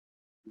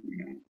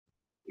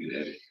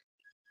Yeah.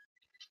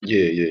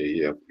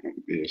 Yeah.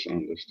 Yes,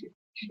 understood.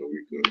 So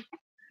we good.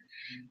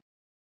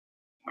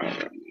 All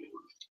right.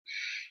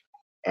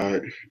 All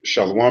right.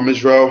 Shalom,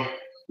 Israel.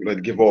 We'd like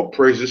to give all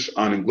praises,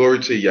 honor, and glory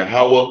to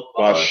Yahweh,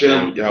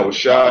 Hashem, Yahweh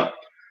Shai,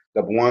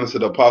 double honor to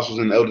the apostles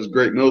and the elders,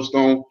 great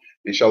millstone,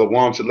 and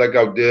shalom to leg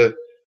out there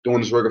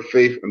doing this work of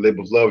faith and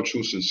labor of love,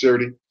 true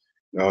sincerity.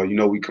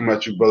 We come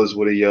at you, brothers,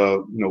 with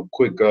a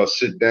quick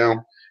sit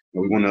down.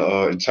 And we want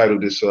to entitle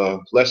this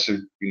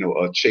lesson,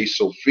 chase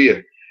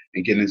Sophia,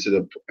 and get into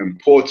the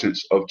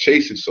importance of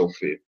chasing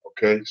Sophia.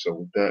 Okay, so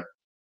with that,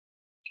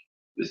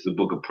 this is the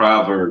book of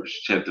Proverbs,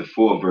 chapter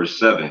 4, verse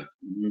 7.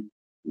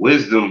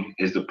 Wisdom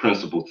is the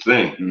principal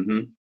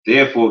thing.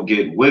 Therefore,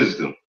 get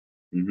wisdom.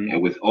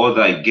 And with all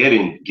thy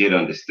getting, get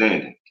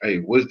understanding. Hey,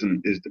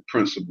 wisdom is the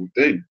principal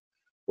thing.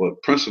 But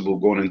principle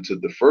going into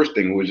the first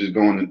thing, which is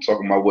going and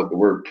talking about what the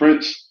word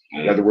prince.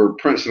 You got the word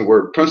prince and the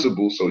word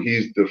principle, so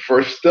he's the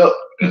first step.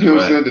 That's you know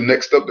right. what I'm saying? The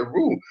next step to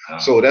rule.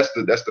 So that's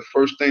the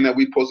first thing that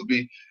we're supposed to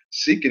be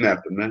seeking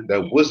after, man.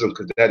 That wisdom,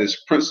 because that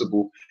is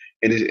principle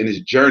in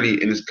his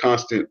journey, in his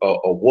constant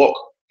a walk,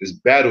 this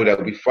battle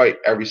that we fight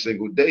every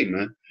single day,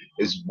 man.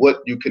 Is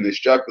what you can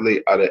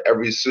extrapolate out of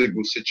every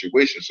single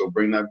situation. So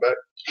bring that back.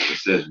 It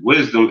says,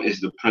 wisdom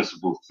is the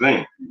principal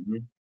thing.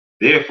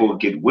 Therefore,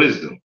 get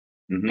wisdom.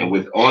 And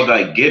with all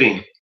thy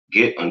getting,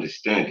 get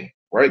understanding.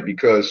 Right,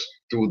 because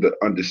through the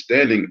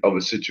understanding of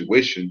a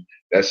situation,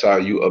 that's how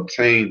you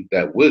obtain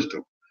that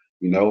wisdom.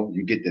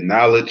 You get the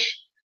knowledge,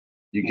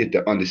 you get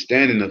the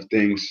understanding of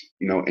things,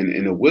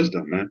 in the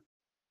wisdom, man.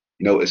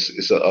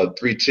 It's a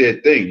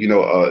three-tiered thing.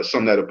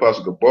 Something that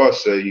Apostle Gabar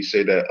said, he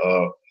said that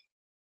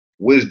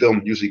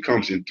wisdom usually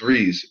comes in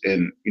threes.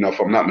 And, if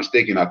I'm not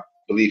mistaken, I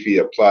believe he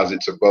applies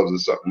it to brothers or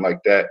something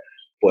like that.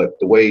 But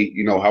the way,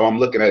 how I'm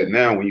looking at it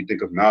now, when you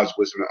think of knowledge,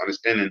 wisdom, and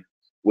understanding,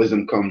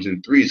 wisdom comes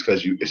in threes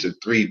because it's a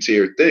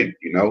three-tier thing.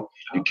 You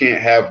can't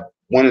have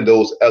one of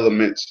those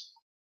elements,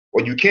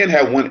 or you can't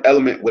have one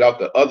element without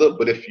the other.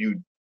 But if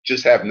you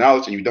just have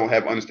knowledge and you don't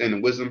have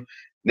understanding wisdom,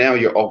 now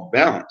you're off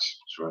balance.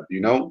 That's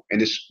right. And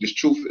this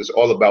truth is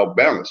all about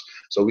balance.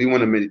 So we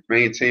want to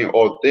maintain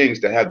all things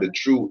that have the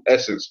true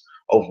essence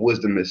of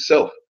wisdom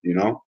itself. You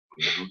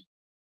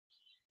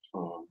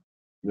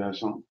got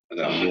something? I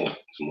got more.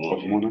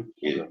 Some more?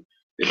 Yeah.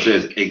 It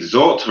says,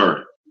 exalt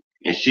her,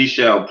 and she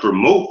shall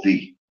promote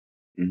thee.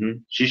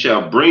 She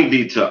shall bring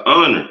thee to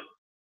honor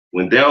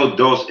when thou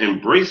dost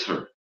embrace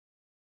her.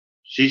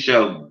 She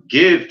shall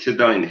give to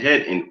thine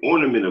head an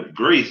ornament of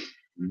grace,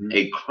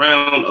 a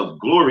crown of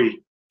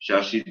glory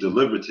shall she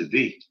deliver to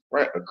thee.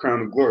 Right, a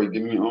crown of glory.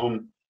 Give me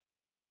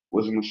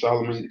Wisdom of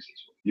Solomon.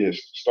 Yes,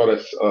 start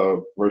at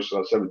verse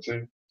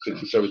 17, 6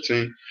 and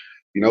 17.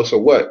 So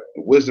what?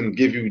 Wisdom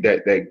give you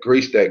that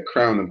grace, that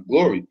crown of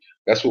glory.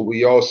 That's what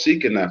we all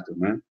seeking after,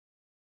 man.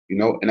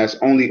 And that's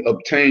only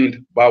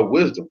obtained by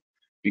wisdom.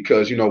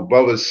 Because,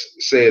 brothers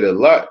say it a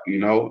lot,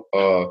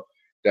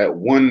 that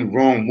one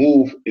wrong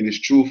move in this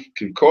truth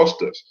can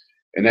cost us.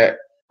 And that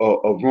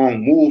a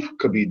wrong move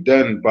could be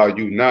done by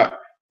you not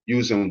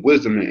using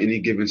wisdom in any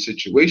given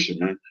situation,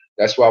 man.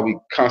 That's why we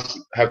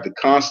have to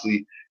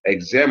constantly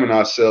examine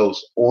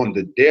ourselves on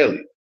the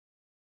daily.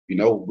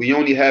 We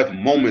only have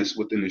moments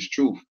within this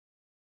truth.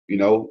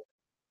 You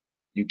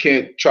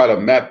can't try to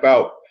map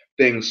out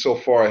things so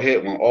far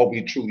ahead when all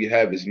we truly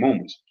have is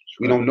moments.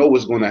 We don't know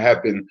what's going to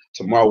happen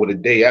tomorrow or the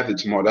day after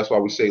tomorrow. That's why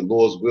we say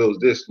Lord's will is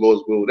this,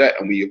 Lord's will that.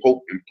 And we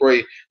hope and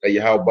pray that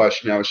Yahweh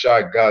Shem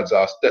Shai guides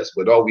our steps.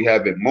 But all we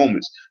have is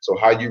moments. So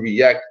how you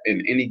react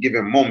in any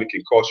given moment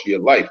can cost you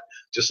your life.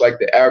 Just like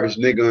the average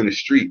nigga in the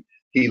street.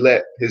 He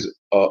let his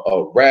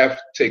wrath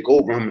take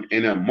over him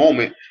in a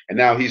moment, and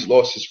now he's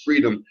lost his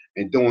freedom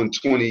and doing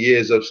 20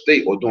 years of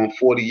state, or doing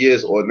 40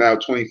 years, or now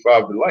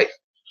 25 to life.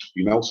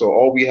 So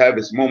all we have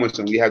is moments,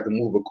 and we have to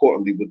move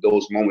accordingly with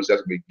those moments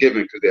that's been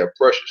given because they're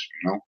precious.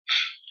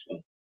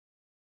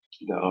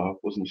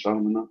 Wisdom of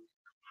Solomon now?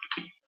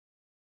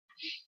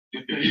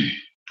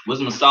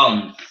 Wisdom of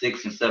Solomon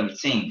 6 and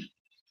 17.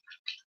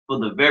 For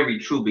the very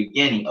true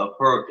beginning of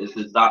her is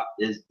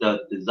the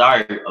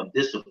desire of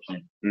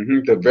discipline.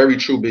 The very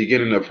true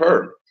beginning of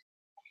her.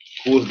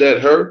 Who is that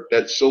her?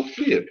 That's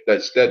Sophia.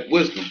 That's that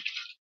wisdom.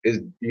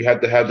 You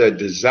have to have that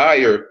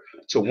desire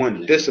to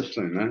want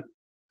discipline, man.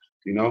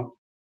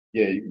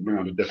 Yeah, you can bring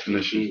out the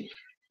definition.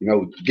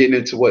 Getting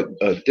into what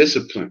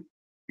discipline.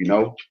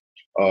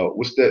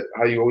 What's that?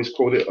 How you always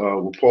quote it?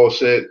 What Paul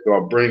said, "Do I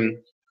bring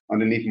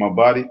underneath my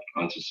body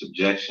unto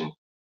subjection?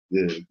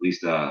 Yeah, at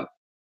least I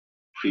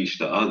preach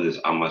to others.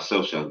 I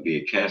myself shall be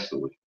a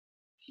castaway."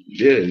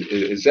 Yeah,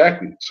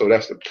 exactly. So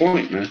that's the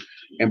point, man.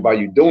 And by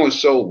you doing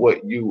so,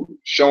 what you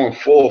showing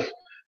forth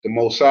the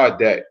Most High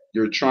that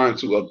you're trying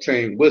to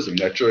obtain wisdom,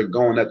 that you're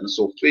going after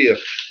Sophia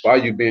by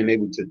you being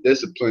able to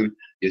discipline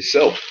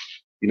yourself.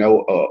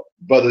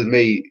 Brothers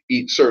may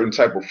eat certain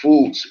type of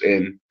foods,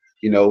 and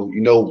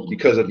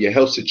because of your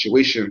health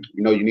situation,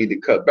 you need to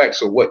cut back.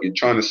 So what you're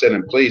trying to set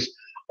in place,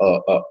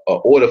 a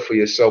order for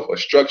yourself, a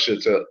structure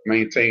to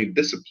maintain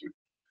discipline.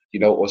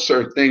 Or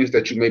certain things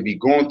that you may be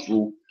going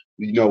through,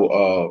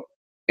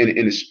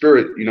 in the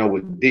spirit, you know,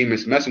 with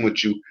demons messing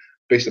with you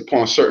based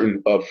upon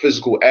certain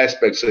physical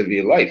aspects of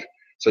your life.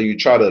 So you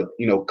try to,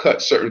 you know,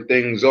 cut certain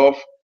things off,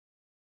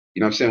 you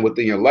know what I'm saying,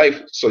 within your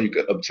life so you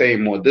can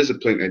obtain more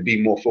discipline and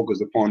be more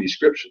focused upon these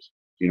scriptures,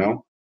 you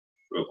know?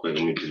 Real quick,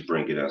 let me just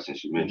bring it out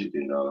since you mentioned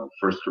in 1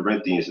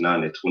 Corinthians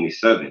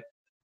 9:27.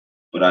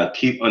 But I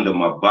keep under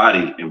my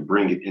body and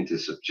bring it into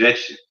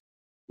subjection,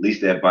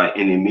 least that by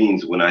any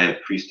means, when I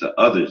have preached to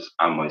others,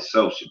 I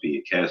myself should be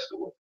a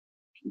castaway.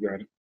 You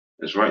got it.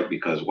 That's right,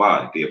 because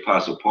why? The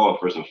Apostle Paul,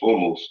 first and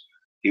foremost,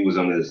 he was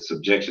under the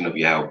subjection of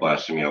Yahweh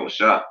Shem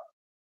Yahushua.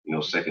 You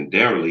know,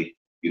 secondarily,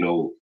 you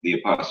know, the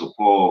Apostle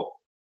Paul,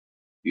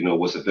 you know,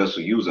 was a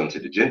vessel used unto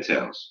the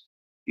Gentiles,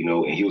 you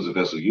know, and he was a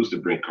vessel used to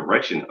bring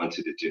correction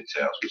unto the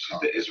Gentiles, which is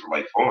the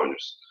Israelite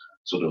foreigners.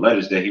 So the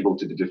letters that he wrote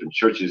to the different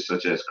churches,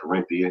 such as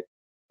Corinthian,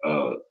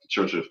 the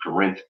Church of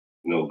Corinth,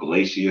 you know,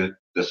 Galatia,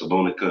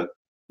 Thessalonica,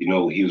 you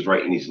know, he was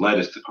writing these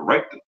letters to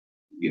correct them,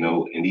 you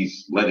know, and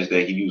these letters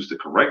that he used to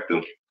correct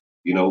them,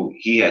 you know,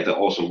 he had to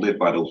also live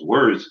by those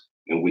words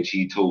in which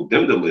he told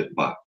them to live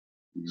by.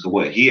 So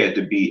what he had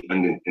to be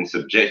in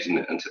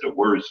subjection unto the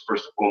words,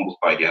 first and foremost,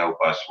 by Yahweh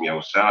Shem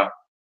Yahushua,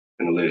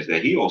 and the letters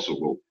that he also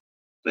wrote,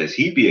 lest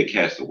he be a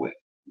castaway,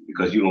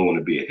 because you don't want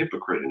to be a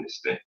hypocrite in this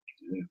thing,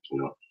 you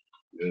know.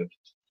 Yeah.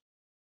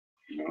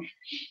 You know.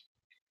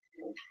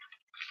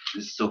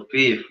 This is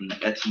Sophia from the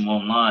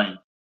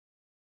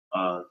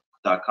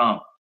etymonline.com.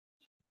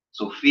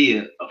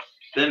 Sophia, a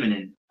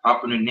feminine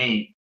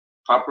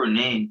proper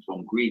name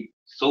from Greek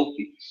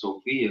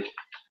Sophia,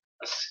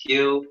 a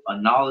skill, a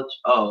knowledge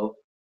of,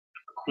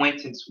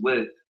 acquaintance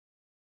with,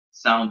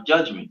 sound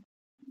judgment,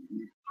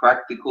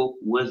 practical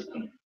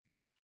wisdom,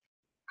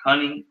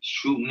 cunning,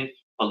 shrewdness,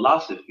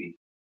 philosophy,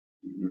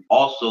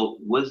 also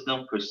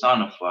wisdom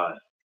personified,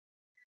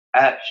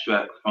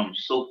 abstract from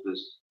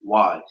sophist,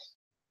 wise.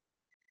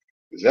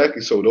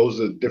 Exactly. So those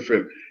are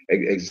different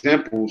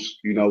examples,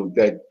 you know,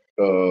 that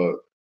the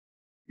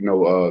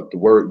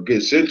word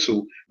gets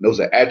into. Those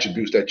are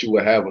attributes that you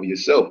will have of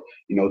yourself,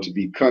 you know, to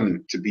be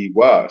cunning, to be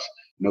wise.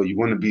 You know, you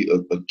want to be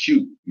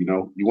acute, you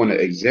know, you want to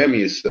examine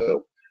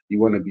yourself, you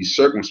want to be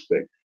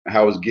circumspect. And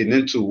how it's getting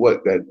into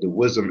what that the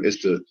wisdom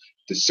is the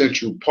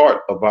central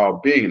part of our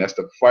being. That's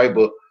the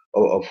fiber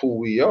of who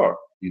we are,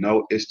 you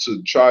know, is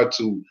to try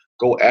to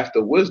go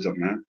after wisdom,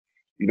 man.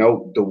 You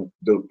know,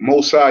 the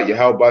Most High,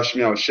 Yahweh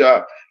Shem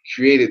Shah,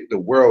 created the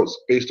worlds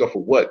based off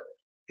of what?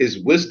 His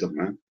wisdom,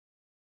 man.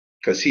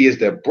 Because he is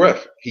that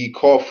breath. He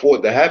called for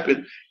it to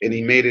happen and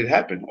he made it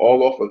happen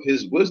all off of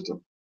his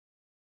wisdom.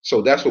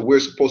 So that's what we're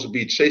supposed to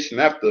be chasing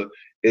after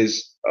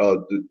is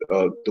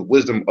the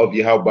wisdom of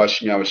Yahweh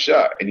Shem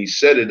Shah. And he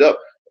set it up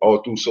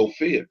all through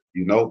Sophia,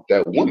 you know,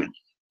 that woman.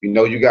 You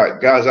know, you got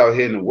guys out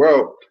here in the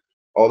world,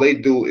 all they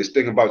do is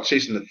think about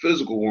chasing the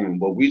physical woman,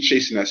 but we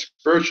chasing that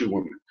spiritual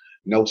woman.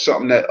 You know,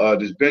 something that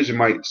this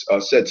Benjamin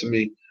said to me,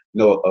 you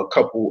know, a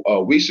couple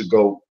weeks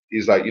ago,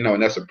 he's like, you know,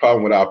 and that's a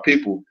problem with our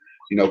people,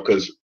 you know,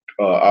 because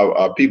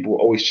our people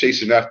always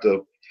chasing after,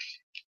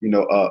 you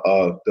know,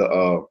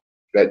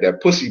 that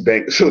pussy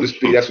bank, so to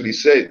speak. That's what he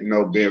said, you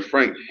know, being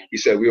frank. He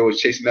said we always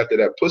chasing after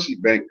that pussy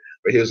bank,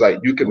 but he was like,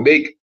 you can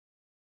make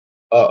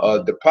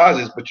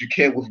deposits, but you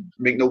can't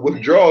make no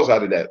withdrawals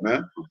out of that,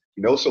 man.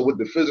 You know, so with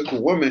the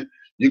physical woman,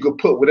 you could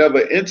put whatever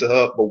into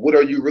her, but what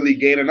are you really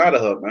gaining out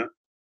of her, man?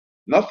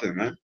 Nothing,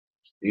 man.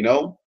 You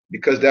know,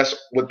 because that's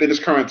within this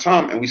current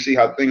time, and we see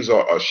how things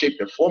are shaped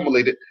and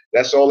formulated.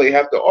 That's all they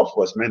have to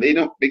offer us, man. They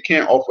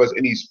can't offer us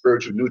any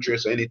spiritual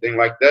nutrients or anything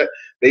like that.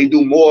 They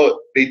do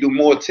more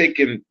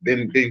taking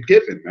than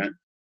giving, man.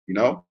 You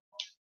know,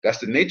 that's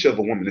the nature of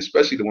a woman,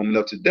 especially the woman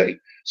of today.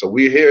 So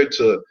we're here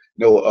to, you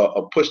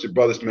know, push the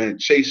brothers, man.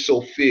 Chase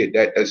Sophia,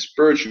 that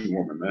spiritual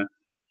woman, man.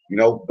 You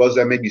know, brothers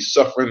that may be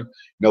suffering, you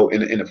know,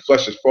 in the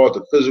flesh as far as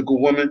the physical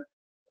woman.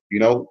 You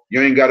know, you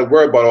ain't got to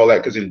worry about all that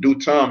because in due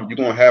time, you're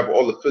going to have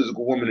all the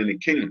physical women in the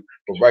kingdom.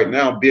 But right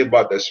now, be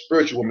about that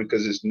spiritual woman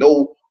because there's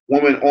no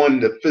woman on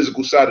the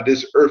physical side of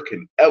this earth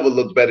can ever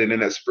look better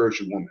than that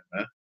spiritual woman,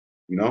 man.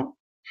 You know?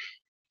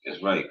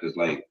 That's right, because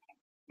like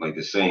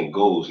the saying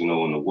goes, you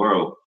know, in the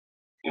world,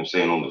 you know what I'm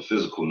saying, on the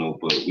physical note,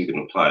 but we can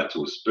apply it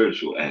to a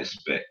spiritual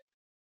aspect.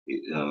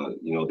 You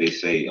know, they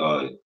say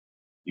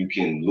you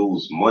can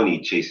lose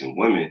money chasing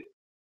women,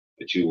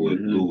 but you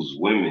would lose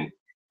women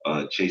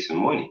chasing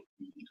money.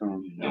 You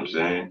know what I'm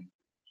saying?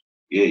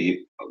 Yeah,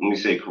 let me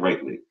say it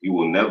correctly. You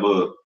will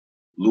never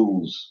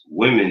lose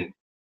women.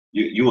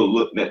 You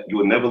will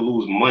never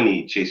lose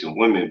money chasing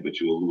women, but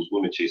you will lose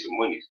women chasing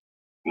money.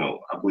 You know,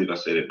 I believe I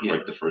said it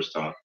correct the first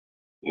time.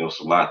 You know,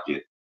 Salakia. You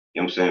know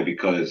what I'm saying?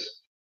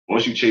 Because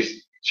once you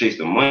chase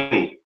the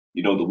money,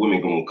 you know the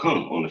women gonna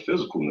come on the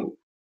physical note.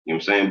 You know what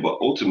I'm saying? But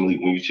ultimately,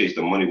 when you chase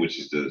the money, which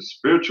is the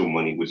spiritual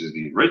money, which is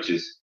the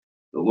riches,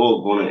 the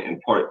Lord gonna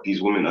impart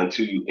these women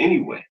unto you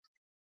anyway.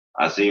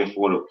 Isaiah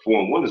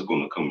 4:1 is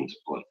gonna come into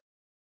play.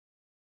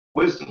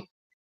 Wisdom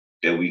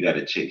that we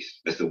gotta chase.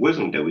 That's the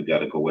wisdom that we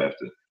gotta go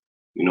after.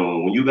 You know,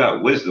 and when you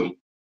got wisdom,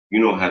 you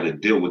know how to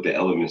deal with the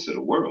elements of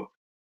the world.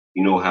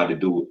 You know how to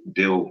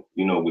deal,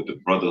 you know, with the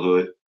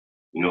brotherhood.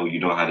 You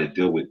know how to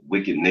deal with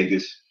wicked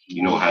niggas.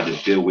 You know how to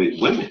deal with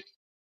women.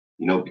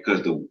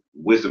 Because the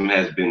wisdom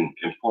has been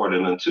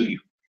imparted unto you,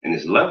 and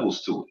there's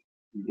levels to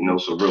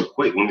it. So real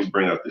quick, let me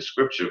bring out the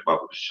scripture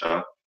about the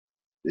Shah.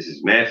 This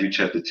is Matthew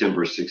chapter 10,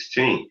 verse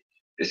 16.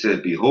 It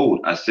says,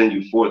 "Behold, I send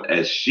you forth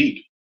as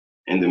sheep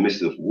in the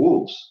midst of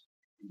wolves.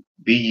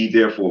 Be ye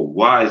therefore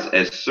wise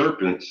as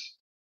serpents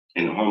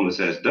and harmless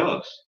as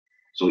doves."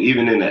 So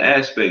even in the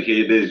aspect,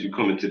 here it is, you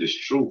come into this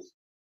truth,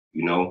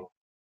 you know,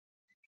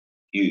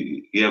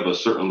 you have a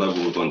certain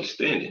level of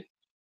understanding,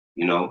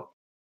 you know,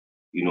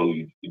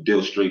 you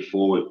deal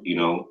straightforward,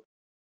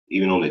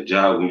 even on the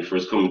job, when you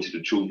first come into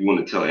the truth, you want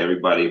to tell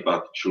everybody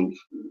about the truth,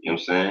 you know what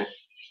I'm saying?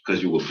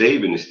 Because you were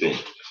babe in this thing.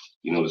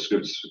 The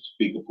scriptures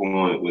speak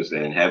upon it was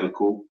that in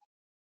Habakkuk,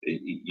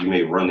 you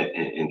may run it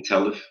and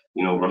telleth,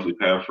 roughly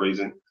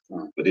paraphrasing,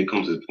 but there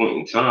comes a point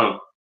in time,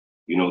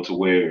 to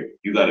where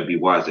you got to be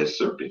wise as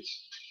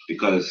serpents,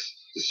 because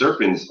the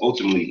serpent is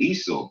ultimately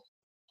Esau.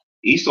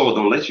 Esau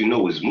don't let you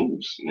know his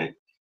moves, man.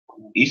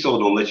 Esau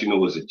don't let you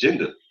know his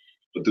agenda,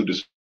 but through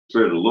the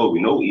Spirit of the Lord,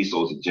 we know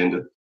Esau's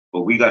agenda,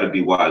 but we got to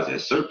be wise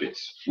as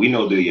serpents. We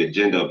know the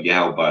agenda of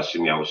Yahweh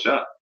Shem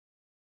Yahushua.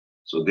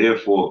 So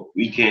therefore,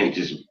 we can't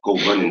just go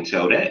run and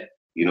tell that,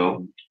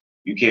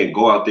 You can't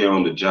go out there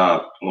on the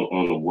job,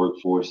 on the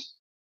workforce,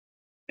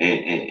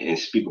 and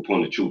speak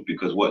upon the truth,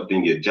 because what?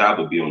 Then your job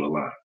will be on the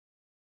line.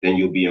 Then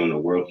you'll be on a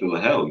world full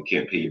of hell. You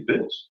can't pay your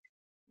bills.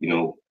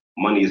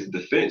 Money is the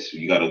defense.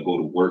 You got to go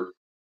to work,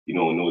 in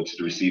order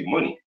to receive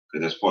money,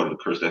 because that's part of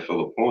the curse that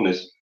fell upon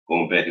us,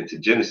 going back into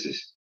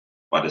Genesis.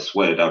 By the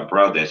sweat of thy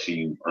brow that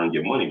you earn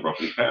your money,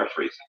 roughly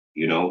paraphrasing,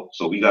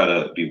 So we got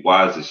to be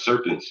wise as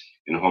serpents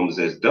and harmless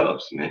as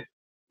doves, man.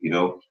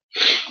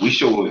 We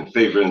show in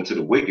favor unto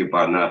the wicked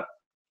by not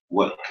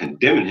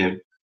condemning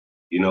him,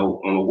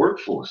 on the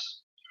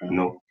workforce,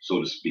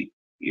 so to speak,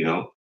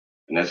 and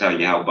that's how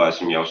Yahweh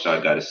Shem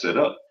Yahushua got it set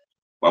up.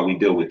 While we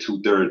deal with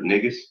 2/3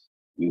 niggas,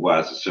 we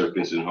wise as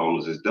serpents and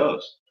harmless as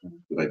doves.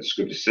 Like the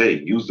scriptures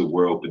say, use the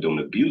world, but don't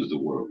abuse the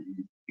world.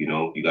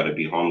 You got to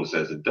be harmless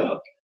as a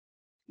dove.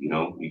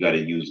 You got to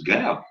use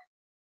gal,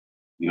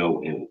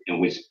 in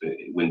which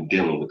when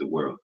dealing with the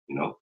world,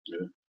 Yeah.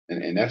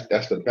 And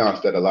that's the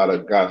balance that a lot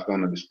of guys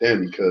don't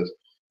understand, because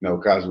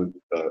guys would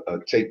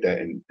take that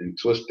and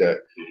twist that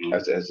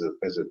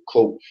as a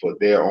cloak for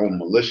their own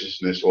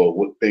maliciousness, or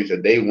what things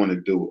that they want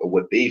to do, or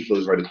what they feel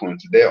is right according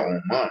to their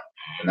own mind,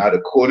 and not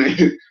according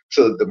to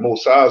the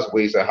Most High's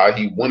ways and how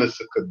He wants us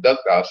to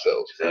conduct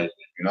ourselves.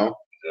 Exactly.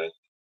 Exactly.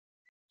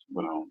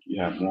 But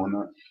you have more on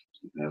that.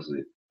 That's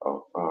it.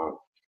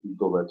 You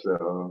go back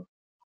to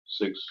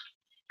 6.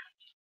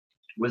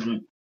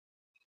 Wisdom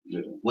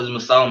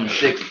of Solomon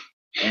 6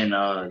 and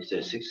you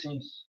said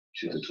 16?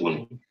 6 to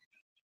 20.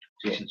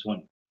 6 and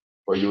 20.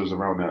 Or you was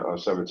around that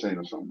 17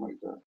 or something like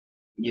that.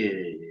 Yeah.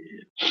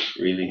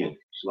 Really again.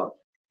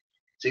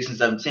 6 and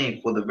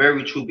 17. For the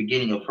very true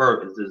beginning of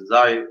her is the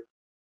desire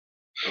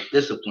of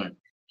discipline,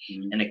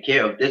 and the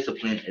care of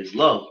discipline is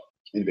love.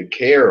 And the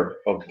care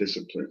of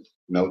discipline.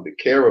 The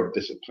care of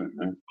discipline,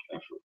 man.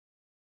 Effort.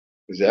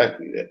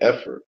 Exactly, the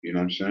effort. You know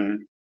what I'm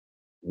saying?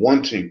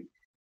 Wanting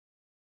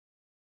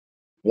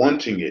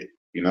it.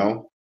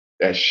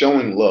 That's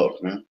showing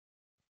love, man.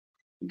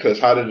 Because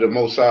how did the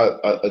Most High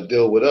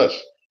deal with us?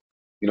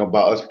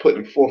 By us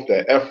putting forth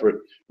that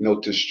effort,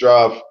 to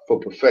strive for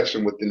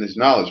perfection within His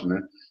knowledge,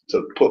 man.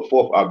 To put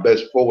forth our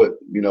best forward,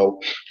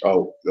 to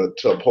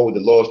uphold the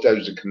law,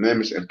 statutes, and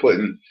commandments, and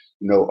putting,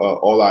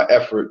 all our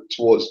effort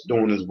towards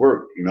doing His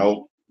work,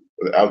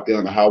 out there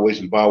on the highways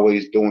and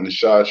byways, doing the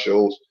shy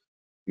shows,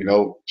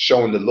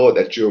 showing the Lord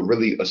that you're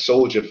really a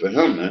soldier for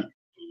Him, man.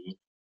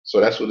 So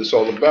that's what it's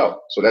all about.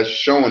 So that's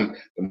showing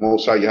the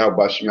Most High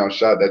Yahweh Shem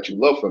Yahushua that you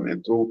love Him,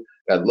 and through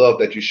that love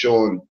that you're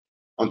showing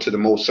unto the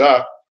Most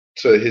High,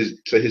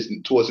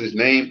 towards His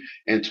name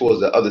and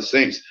towards the other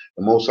saints,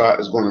 the Most High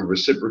is going to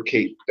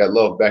reciprocate that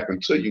love back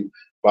unto you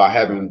by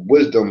having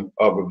wisdom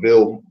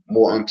revealed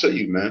more unto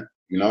you, man.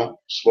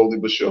 Slowly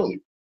but surely.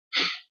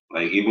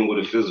 Like even with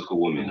a physical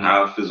woman,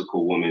 how a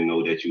physical woman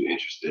know that you're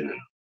interested in her?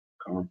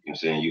 You know what I'm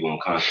saying? You're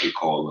gonna constantly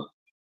call her,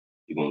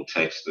 you're gonna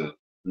text her,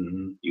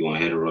 you're gonna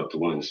hit her up to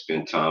want to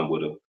spend time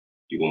with her,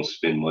 you're gonna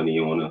spend money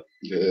on her.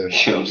 Yeah. You know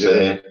what I'm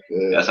saying?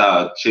 Yeah. That's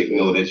how a chick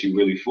know that you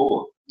really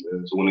for. Yeah.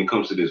 So when it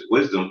comes to this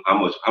wisdom, how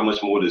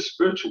much more this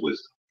spiritual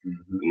wisdom?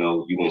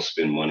 You're gonna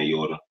spend money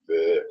on her.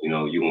 Yeah.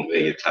 You're gonna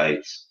pay your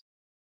tithes.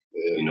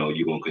 Yeah.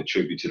 You're gonna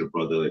contribute to the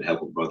brother and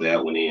help a brother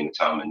out when they're in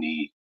time of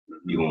need.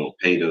 You're gonna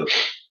pay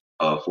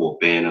for a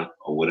banner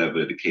or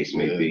whatever the case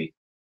may be.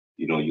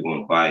 You're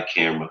gonna buy a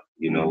camera,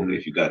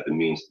 if you got the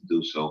means to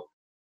do so.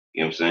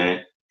 You know what I'm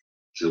saying?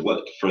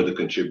 To further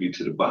contribute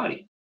to the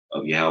body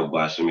of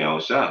Yahweh Shem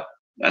Yahushua.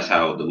 That's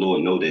how the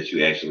Lord know that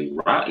you actually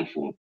riding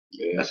for Him.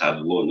 Yeah. That's how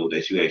the Lord know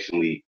that you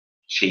actually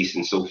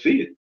chasing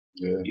Sophia.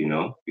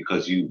 Yeah.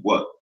 Because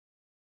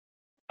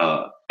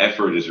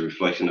effort is a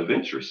reflection of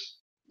interest,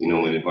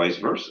 and vice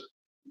versa.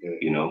 Yeah.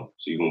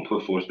 So you're gonna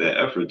put forth that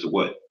effort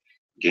to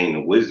gain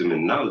the wisdom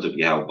and knowledge of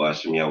Yahweh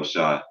Shem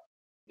Yahushua,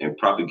 and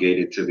propagate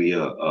it to the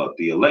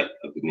elect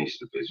of the nation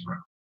of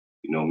Israel.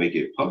 You know, make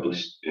it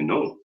published and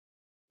known.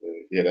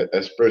 Yeah,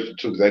 that's spiritual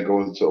too, because that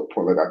goes into a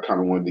point like I kind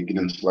of wanted to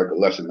get into like a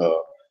lesson of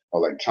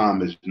like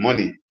time is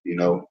money, you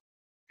know,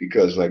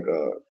 because like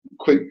a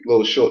quick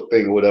little short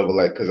thing or whatever,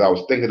 like, because I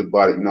was thinking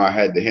about it, you know, I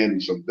had to handle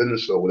some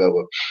business or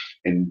whatever,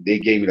 and they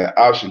gave me that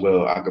option.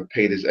 Well, I could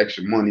pay this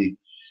extra money, you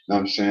know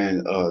what I'm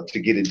saying, to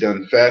get it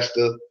done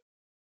faster,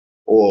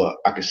 or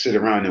I could sit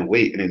around and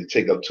wait and it'd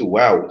take up 2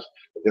 hours.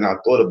 But then I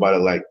thought about it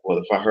like, well,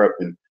 if I hurry up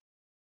and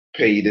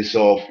pay this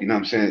off, you know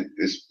what I'm saying,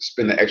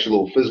 spend the extra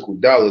little physical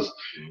dollars,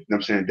 you know what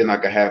I'm saying, then I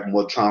could have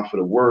more time for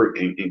the word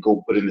and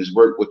go put in this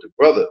work with the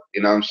brother,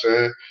 you know what I'm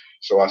saying?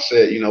 So I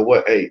said, you know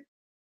what, hey,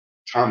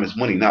 time is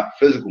money, not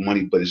physical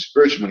money, but it's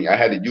spiritual money. I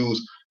had to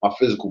use my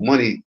physical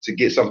money to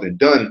get something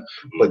done,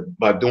 but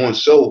by doing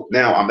so,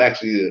 now I'm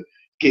actually to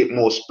get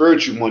more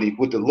spiritual money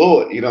with the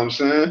Lord, you know what I'm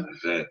saying?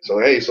 Exactly. So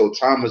hey, so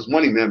time is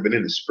money, man, but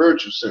in the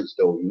spiritual sense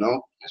though, you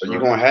know? That's so right.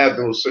 You're gonna have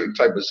those certain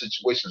type of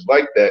situations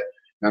like that.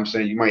 You know what I'm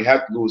saying? You might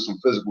have to lose some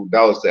physical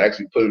dollars to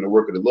actually put in the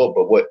work of the Lord,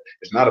 but what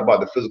it's not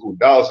about the physical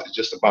dollars, it's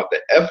just about the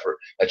effort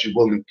that you're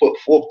willing to put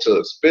forth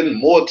to spend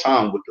more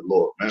time with the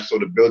Lord, man. So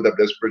to build up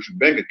that spiritual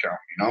bank account,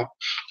 you know?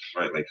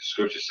 Right, like the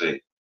scriptures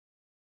say,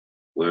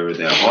 wherever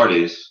their heart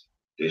is,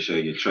 there shall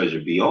your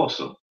treasure be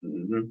also.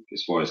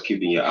 As far as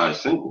keeping your eyes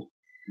single.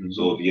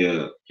 So if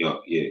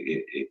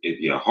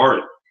your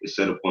heart is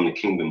set upon the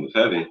kingdom of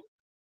heaven,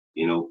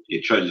 you know,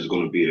 your treasure is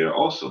going to be there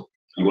also.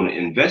 You're going to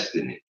invest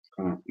in it.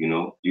 You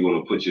know, you're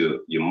going to put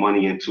your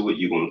money into it.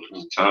 You're going to put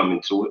your time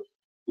into it.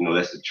 You know,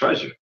 that's the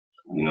treasure.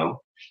 You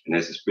know, and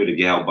that's the spirit of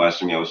Yahweh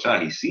Shem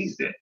Yahushua. He sees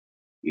that.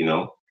 You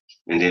know,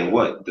 and then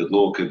what? The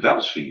Lord could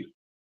vouch for you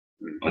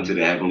unto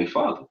the Heavenly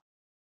Father.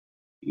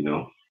 You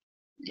know,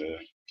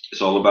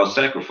 it's all about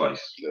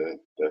sacrifice. Yeah,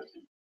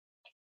 definitely.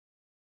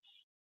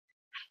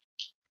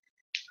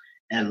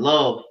 And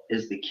love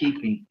is the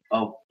keeping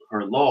of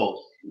her laws,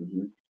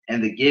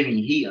 and the giving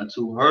heed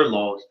unto her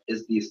laws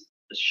is the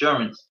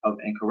assurance of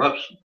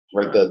incorruption.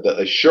 Right, the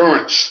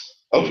assurance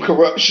of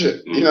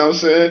corruption. You know what I'm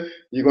saying?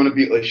 You're going to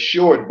be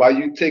assured by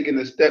you taking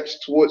the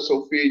steps towards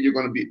Sophia. You're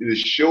going to be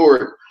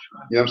assured,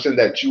 you know what I'm saying,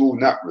 that you will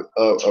not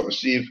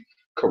receive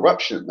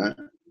corruption, man.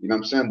 You know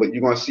what I'm saying? But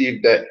you're going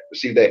to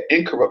receive that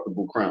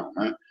incorruptible crown,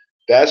 man.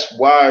 That's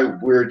why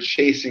we're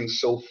chasing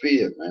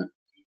Sophia, man.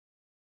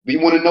 We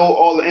want to know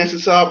all the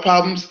answers to our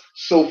problems.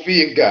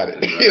 Sophia got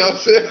it. You know what I'm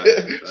saying?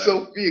 Right.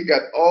 Sophia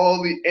got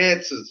all the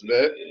answers,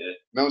 man. You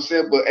know what I'm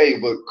saying? But hey,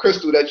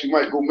 Crystal that you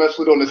might go mess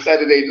with on a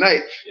Saturday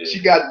night,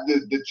 she got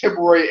the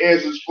temporary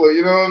answers for,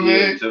 you know what I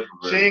mean?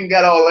 She ain't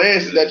got all the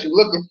answers that you're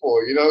looking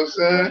for, you know what I'm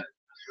saying?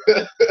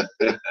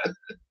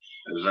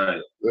 That's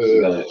right.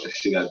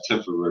 She got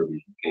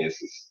temporary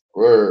answers.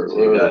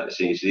 Word.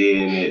 She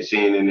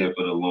ain't in there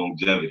for the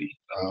longevity.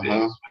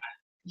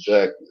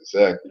 Exactly.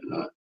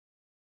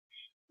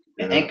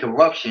 And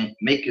incorruption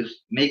maketh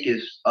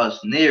us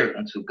near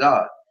unto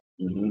God.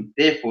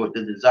 Therefore,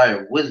 the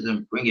desire of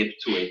wisdom bringeth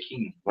to a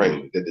kingdom.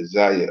 Right. The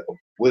desire of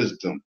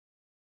wisdom,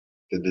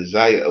 the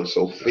desire of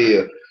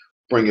Sophia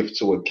bringeth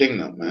to a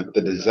kingdom, man.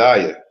 The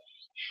desire.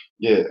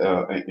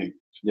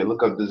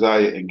 Look up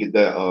desire and get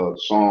that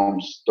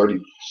Psalms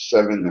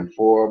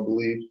 37:4, I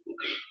believe.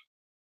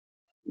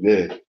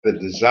 Yeah, the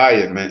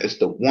desire, man. It's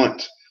the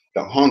want,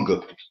 the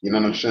hunger. You know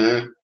what I'm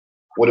saying?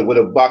 What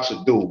a boxer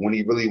do when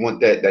he really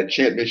want that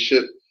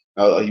championship?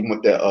 He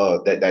want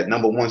that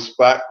number one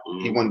spot.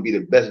 He want to be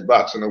the best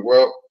boxer in the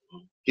world.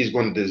 He's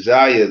going to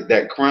desire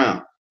that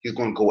crown. He's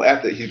going to go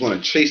after it. He's going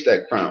to chase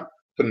that crown,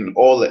 putting in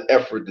all the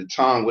effort, the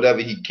time, whatever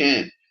he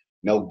can.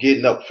 You know,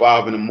 getting up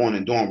 5 in the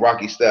morning, doing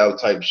Rocky style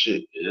type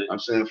shit. I'm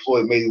saying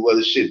Floyd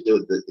Mayweather shit,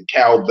 the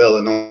cowbell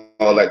and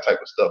all that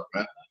type of stuff,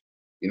 man.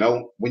 You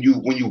know, when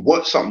you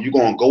want something, you're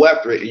gonna go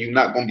after it, and you're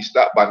not gonna be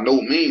stopped by no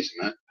means,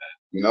 man.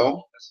 You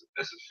know,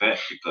 that's a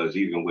fact, because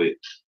even with,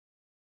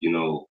 you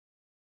know,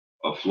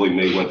 Floyd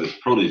Mayweather's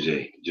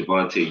protege,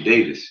 Gervonta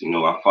Davis, you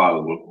know, I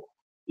follow him,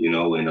 you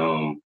know,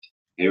 and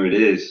here it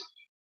is.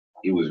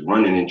 He was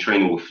running and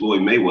training with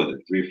Floyd Mayweather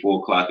 3 or 4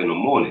 o'clock in the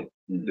morning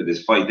for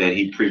this fight that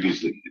he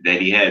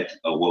had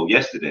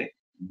yesterday,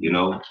 you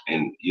know,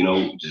 and you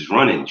know, just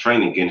running,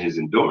 training, getting his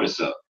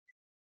endurance up.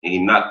 And he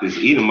knocked this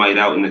Edomite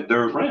out in the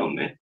 3rd round,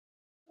 man.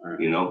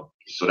 You know,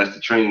 so that's the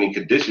training and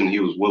condition he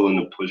was willing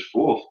to push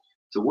forth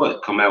to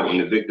come out in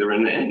the victor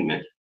in the end,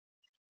 man.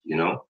 You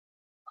know,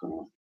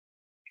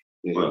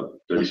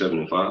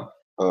 37-5.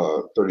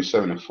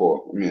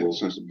 37-4.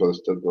 Since the brother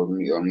stepped over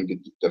me, let me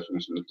get the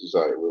definition of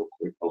desire real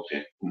quick.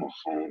 Okay. Put my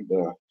phone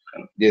down.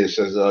 Yeah, it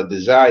says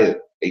desire,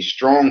 a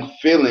strong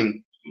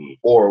feeling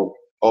or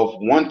of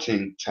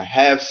wanting to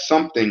have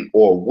something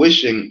or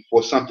wishing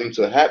for something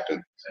to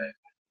happen.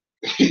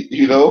 Exactly.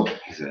 You know?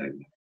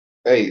 Exactly.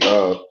 Hey,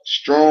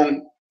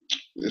 strong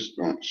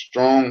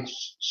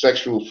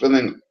sexual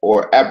feeling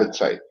or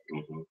appetite.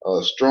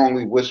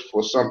 Strongly wish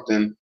for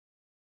something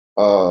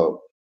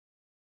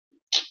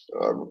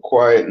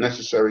required,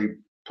 necessary,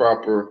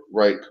 proper,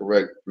 right,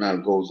 correct. Now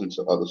it goes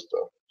into other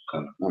stuff. You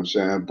know what I'm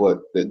saying? But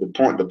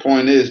the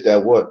point is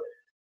that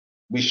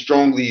we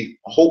strongly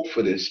hope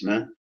for this,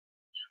 man.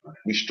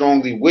 We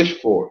strongly wish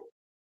for it.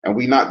 And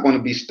we're not going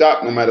to be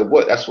stopped no matter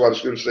what. That's why the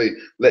scriptures say,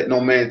 let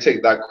no man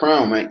take thy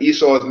crown, man.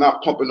 Esau is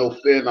not pumping no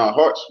fear in our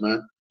hearts,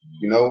 man.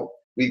 You know,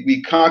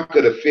 we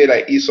conquer the fear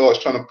that Esau is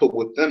trying to put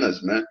within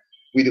us, man.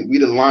 We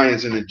the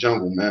lions in the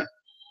jungle, man.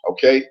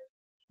 Okay?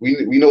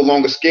 We no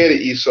longer scared of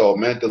Esau,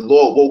 man. The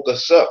Lord woke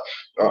us up.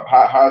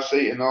 How I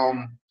say in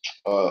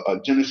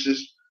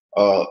Genesis,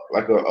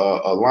 like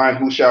a lion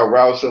who shall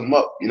rouse him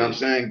up. You know what I'm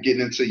saying?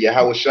 Getting into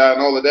Yahweh Shai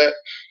and all of that.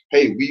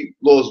 Hey, we,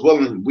 Lord's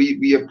willing,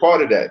 we are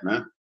part of that,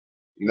 man.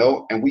 You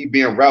know, and we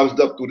being roused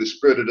up through the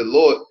Spirit of the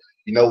Lord,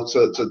 you know,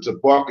 to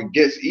bark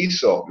against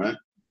Esau, man.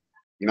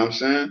 You know what I'm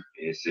saying?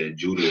 It said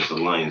Judah is a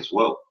lion's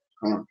whelp.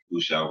 Who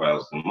shall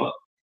rouse them up?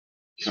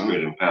 The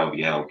spirit and power of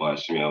Yahweh by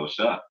Shemiah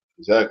Shah.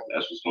 Exactly.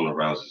 That's what's going to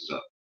rouse us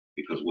up.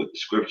 Because what the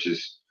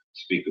scriptures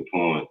speak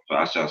upon, for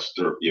I shall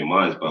stir up your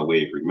minds by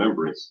way of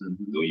remembrance,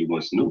 though you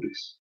once knew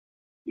this.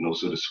 You know,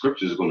 so the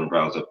scriptures are going to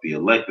rouse up the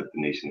elect of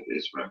the nation of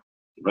Israel.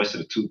 The rest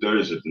of the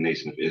 2/3 of the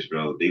nation of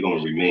Israel, they're going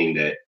to remain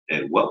that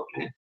whelp,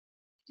 man.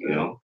 You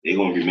know, they're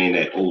going to remain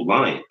that old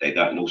lion that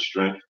got no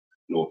strength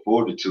nor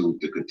fortitude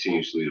to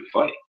continuously to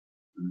fight,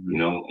 you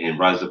know, and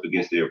rise up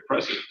against their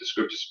oppressors. The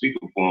scriptures speak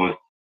upon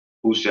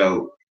who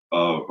shall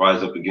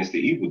rise up against the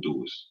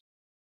evildoers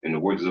and the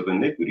workers of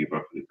iniquity,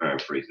 roughly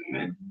paraphrasing,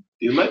 man.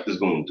 The elect is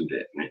going to do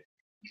that,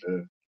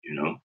 man. You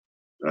know,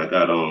 I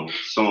got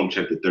Psalm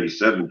chapter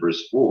 37,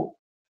 verse 4.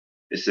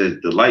 It says,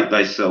 delight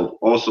thyself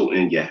also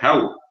in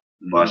Yahweh,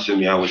 by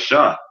Shemiah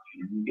Shah.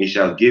 He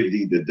shall give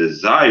thee the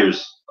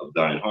desires of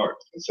thine heart.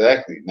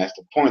 Exactly. And that's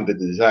the point, the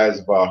desires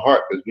of our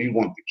heart, because we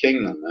want the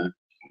kingdom, man.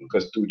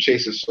 Because through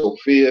chasing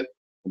Sophia,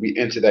 we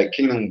enter that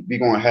kingdom, we're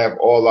gonna have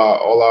all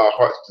our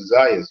heart's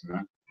desires,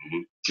 man.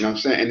 You know what I'm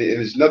saying? And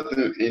it's nothing,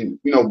 and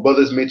you know,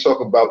 brothers may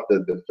talk about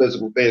the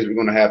physical things. We're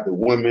gonna have the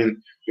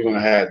women, we're gonna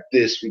have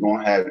this, we're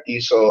gonna have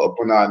Esau up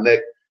on our neck.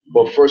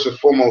 But first and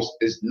foremost,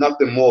 it's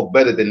nothing more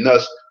better than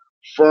us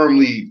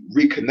firmly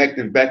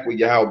reconnecting back with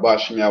Yahweh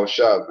Bashem Yahweh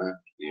Shah, man.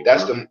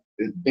 That's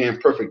being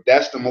perfect.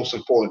 That's the most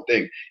important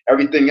thing.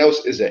 Everything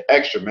else is an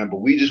extra, man.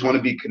 But we just want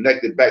to be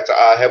connected back to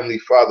our Heavenly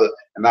Father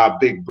and our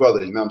big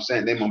brother. You know what I'm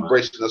saying? Them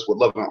embracing us with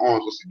loving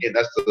arms. Once again,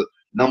 that's the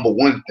number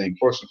one thing,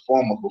 first and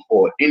foremost,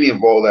 before any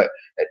of all that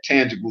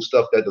tangible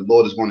stuff that the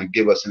Lord is going to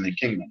give us in the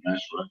kingdom, man.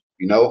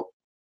 You know?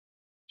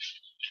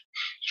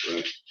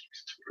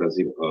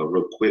 Because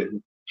real quick,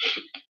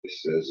 it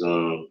says,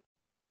 and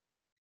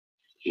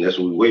that's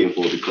what we're waiting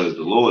for, because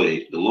the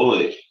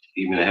Lord,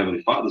 even the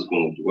Heavenly Father is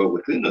going to dwell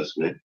within us,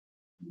 man.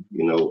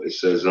 You know, it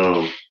says,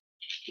 let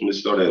me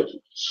start at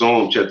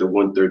Psalm chapter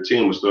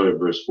 113, we'll start at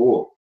verse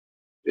 4.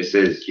 It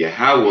says,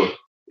 Yahweh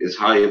is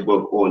high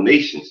above all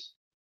nations,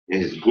 and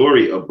his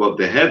glory above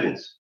the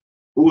heavens.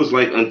 Who is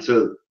like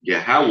unto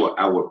Yahweh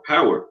our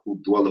power,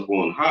 who dwelleth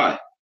on high,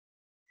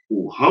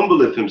 who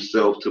humbleth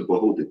himself to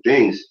behold the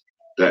things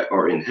that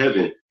are in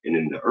heaven and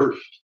in the earth.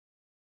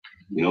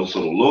 You know,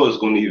 so the Lord is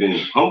going to even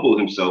humble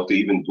himself to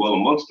even dwell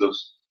amongst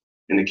us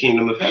in the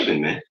kingdom of heaven,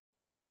 man.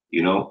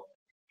 You know,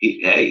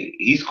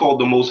 he's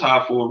called the Most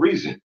High for a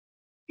reason.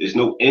 There's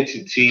no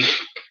entity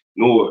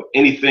nor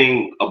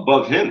anything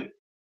above him.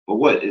 But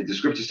what? The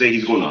scriptures say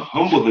he's going to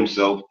humble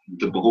himself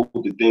to behold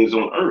the things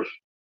on earth,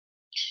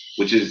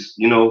 which is,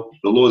 you know,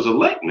 the Lord's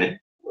elect, man.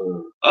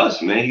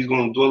 Us, man. He's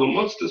going to dwell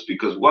amongst us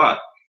because why?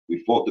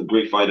 We fought the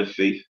great fight of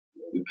faith.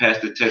 We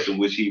passed the test in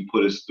which he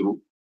put us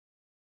through,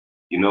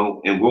 you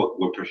know, and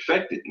we're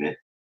perfected, man.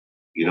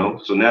 You know,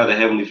 so now the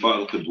Heavenly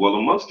Father could dwell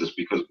amongst us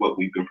because what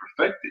we've been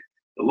perfected.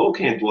 The Lord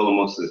can't dwell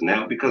amongst us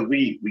now because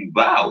we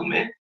bow,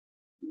 man.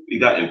 We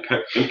got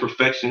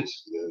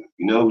imperfections.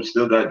 You know, we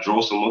still got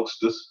dross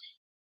amongst us.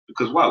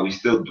 Because why? We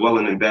still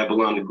dwelling in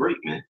Babylon the Great,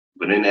 man.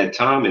 But in that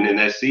time and in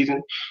that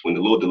season, when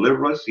the Lord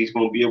deliver us, he's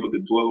going to be able to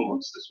dwell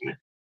amongst us, man.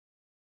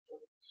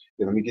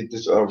 Yeah, let me get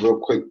this real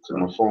quick because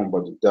my phone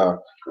about to die.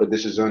 But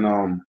this is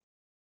on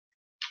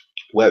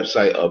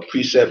website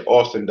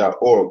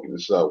preceptaustin.org.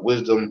 It's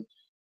wisdom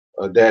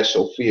dash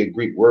Sophia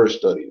Greek word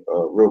study.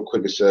 Real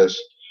quick, it says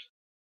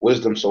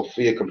wisdom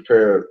Sophia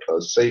compared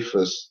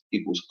safest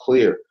equals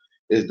clear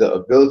is the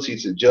ability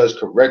to judge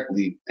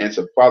correctly and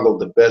to follow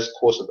the best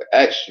course of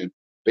action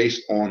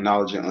based on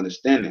knowledge and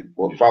understanding,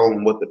 or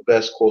following what the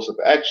best course of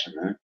action,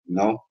 man. You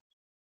know,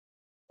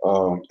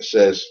 it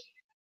says,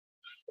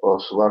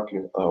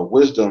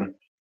 wisdom,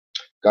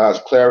 God's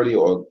clarity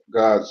or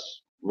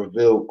God's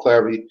revealed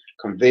clarity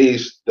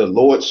conveys the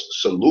Lord's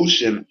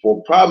solution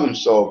for problem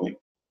solving.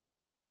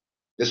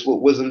 This is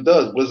what wisdom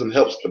does. Wisdom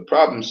helps the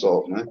problem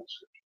solve, man.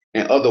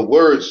 In other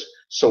words,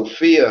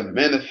 Sophia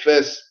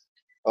manifests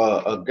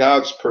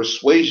God's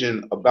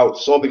persuasion about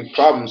solving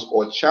problems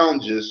or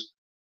challenges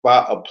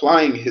by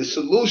applying his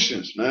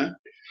solutions, man.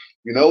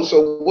 You know,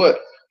 so what?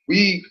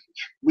 We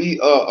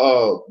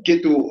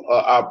get through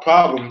our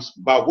problems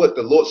by what?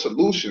 The Lord's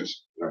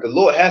solutions. The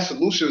Lord has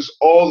solutions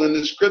all in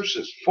the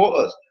scriptures for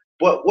us.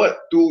 But what?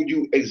 Through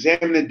you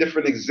examining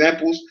different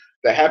examples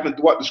that happen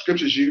throughout the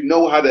scriptures, you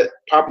know how to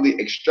properly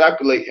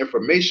extrapolate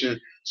information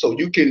so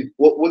you can,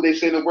 what they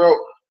say in the world,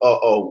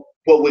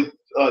 what would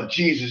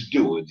Jesus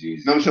do? You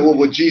know what I'm saying? What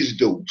would Jesus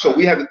do? So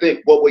we have to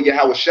think, what would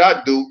Yahweh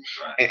Shah do?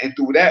 And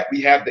through that,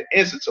 we have the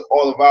answer to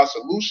all of our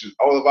solutions,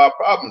 all of our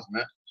problems,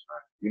 man.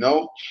 You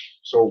know?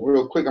 So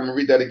real quick, I'm going to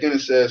read that again. It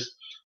says,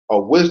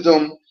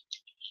 wisdom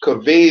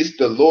conveys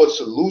the Lord's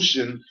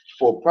solution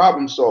for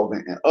problem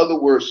solving. In other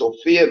words,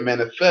 Sophia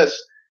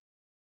manifests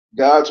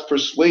God's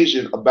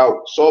persuasion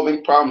about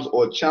solving problems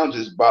or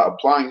challenges by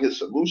applying his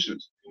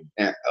solutions.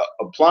 And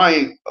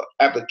applying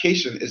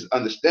application is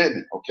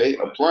understanding, okay?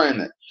 Applying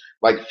that.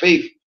 Like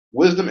faith,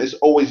 wisdom is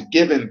always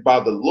given by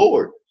the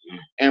Lord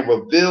and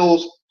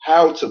reveals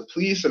how to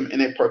please him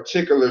in a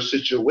particular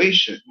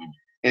situation.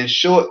 In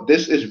short,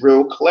 this is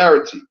real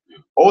clarity.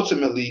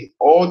 Ultimately,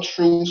 all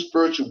true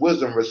spiritual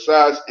wisdom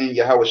resides in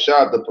Yahweh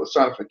Shah, the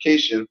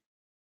personification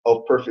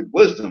of perfect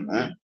wisdom,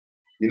 man.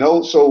 You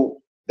know,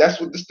 so that's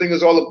what this thing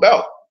is all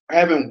about.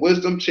 Having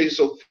wisdom, chase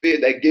Sophia,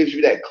 that gives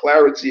you that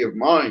clarity of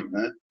mind,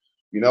 man.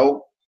 You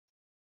know,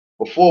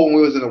 before when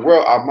we was in the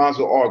world, our minds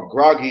were all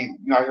groggy. You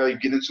know how you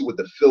get into with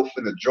the filth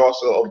and the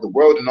dross of the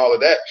world and all of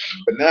that.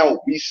 But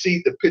now we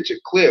see the picture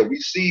clear. We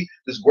see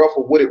this world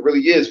for what it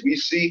really is. We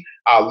see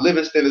our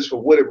living standards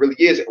for what it really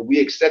is, and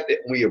we accept it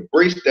and we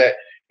embrace that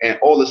and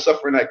all the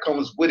suffering that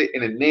comes with it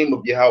in the name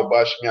of Yahweh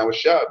Bashem Yahweh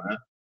Shah, man.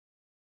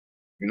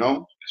 You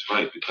know? That's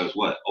right, because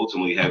what?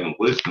 Ultimately, having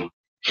wisdom,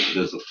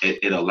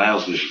 it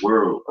allows this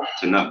world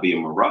to not be a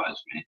mirage,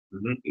 man.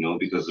 You know,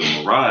 because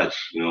a mirage,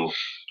 you know,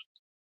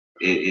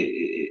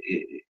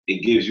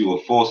 it gives you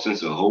a false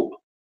sense of hope.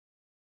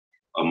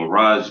 A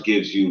mirage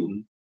gives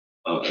you,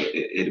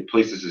 it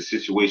places a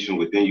situation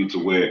within you to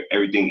where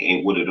everything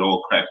ain't what it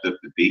all cracked up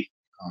to be,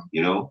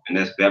 you know, and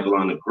that's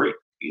Babylon the Great,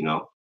 you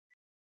know.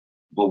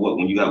 But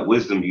when you got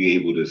wisdom,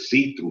 you're able to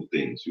see through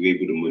things. You're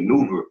able to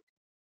maneuver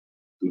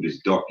through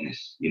this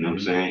darkness, you know what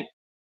I'm saying?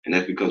 And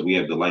that's because we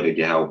have the light of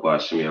Yahweh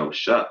Bashem Yahweh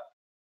Shah.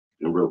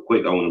 And real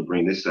quick, I want to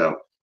bring this out,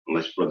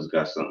 unless brothers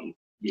got something.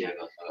 Yeah,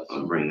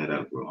 I'll bring that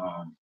out, bro.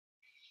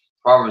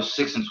 Proverbs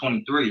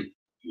 6:23.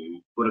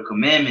 For the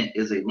commandment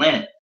is a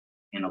lamp,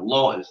 and the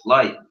law is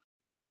light,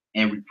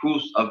 and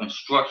reproofs of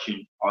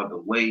instruction are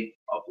the way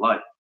of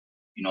life.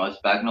 You know,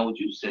 it's back on what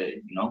you said,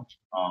 you know.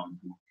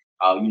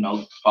 How, you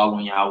know,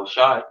 following Yahweh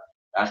Shai,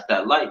 that's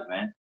that light,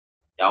 man.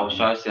 Yahweh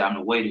Shai said, I'm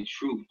the way, the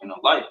truth, and the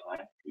life,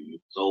 man.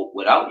 So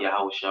without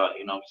Yahweh Shai,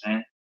 you know what I'm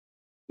saying,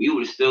 we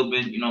would have still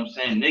been, you know what I'm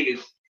saying,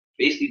 niggas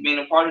basically being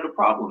a part of the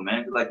problem,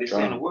 man. Like they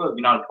say in the world,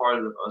 you're not a part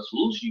of the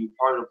solution, you're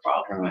part of the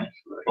problem, man.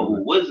 But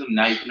with wisdom,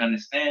 now you can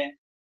understand,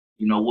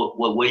 you know,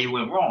 what way you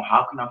went wrong.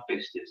 How can I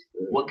fix this?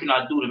 What can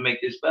I do to make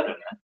this better,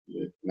 man?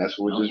 And that's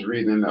what we're just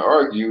reading in the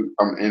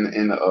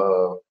in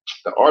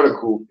the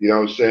article, you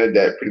know what I'm saying,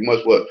 that pretty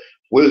much what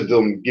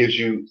wisdom gives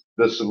you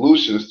the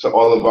solutions to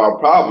all of our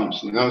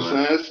problems, you know what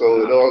I'm saying?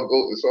 So it all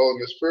goes, it's all in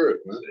the spirit,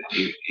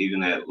 man. Even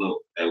that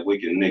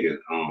wicked nigga,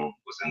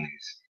 what's that nigga?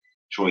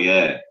 Troy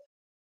Ave,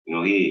 you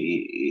know,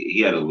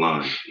 he had a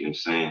line, you know what I'm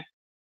saying?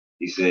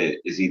 He said,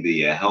 it's either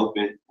you're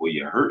helping or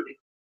you're hurting.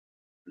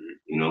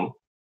 You know?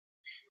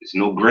 It's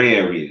no gray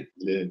area.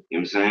 You know what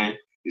I'm saying?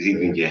 It's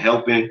either you're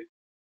helping,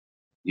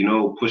 you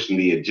know, pushing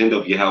the agenda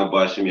of Yahweh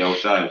Bashem Yahweh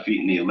Shai and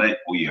feeding the elect,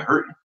 or you're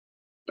hurting.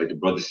 Like the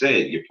brother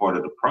said, you're part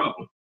of the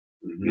problem.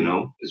 You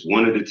know, it's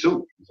one of the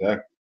two.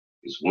 Exactly.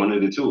 It's one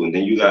of the two. And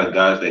then you got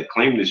guys that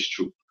claim this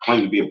truth,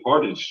 claim to be a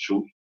part of this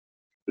truth,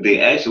 but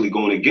they actually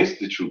going against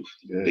the truth.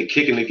 They're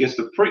kicking against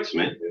the pricks,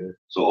 man.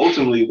 So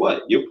ultimately,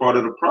 what? You're part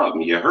of the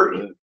problem. You're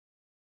hurting. You know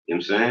what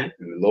I'm saying?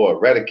 And the Lord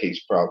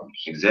eradicates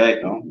problems.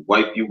 Exactly.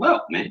 Wipe you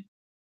out, man.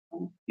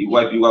 He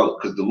wipe you out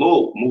because the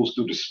Lord moves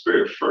through the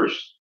spirit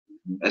first.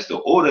 That's the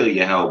order of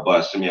Yahweh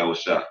Bashem Yahweh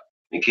Shah.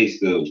 In case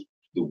the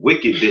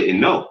wicked didn't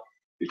know,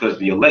 because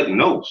the elect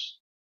knows.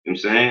 You know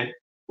what I'm saying?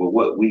 But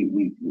what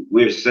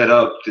we're set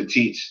up to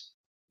teach,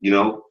 you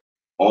know,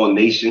 all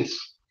nations.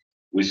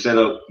 We're set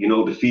up, you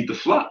know, to feed the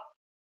flock.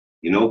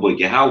 You know, but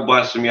Yahweh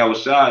Bashem Yahweh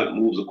Shah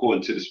moves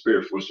according to the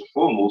spirit first and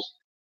foremost,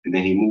 and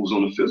then he moves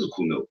on the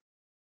physical note.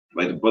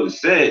 Like the brother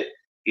said,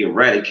 he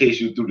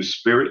eradicates you through the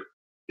spirit,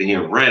 then he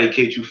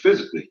eradicates you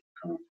physically.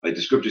 Like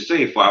the scriptures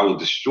say, for I will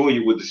destroy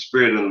you with the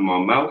spirit under my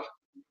mouth,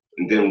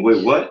 and then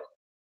with what?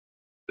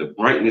 The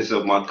brightness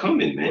of my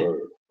coming, man.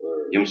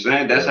 You know what I'm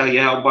saying? That's how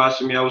Yahweh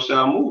Bashem Yahweh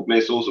Shah move,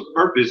 man. So it's a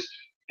purpose,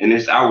 and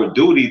it's our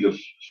duty to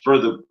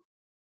further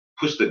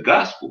push the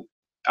gospel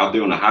out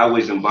there on the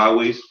highways and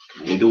byways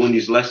and doing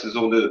these lessons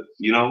on the,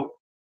 you know,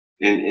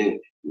 and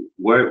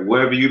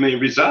wherever you may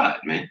reside,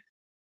 man.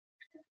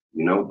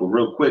 You know, but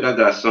real quick, I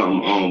got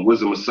something on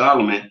Wisdom of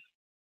Solomon,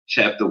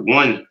 chapter 1.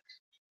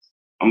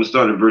 I'm going to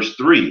start at verse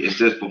 3. It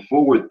says, for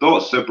forward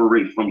thoughts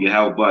separate from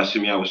Yahweh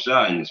Bashem Yahweh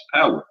Shah and his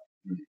power.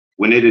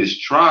 When it is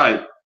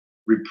tried,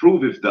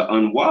 reproveth the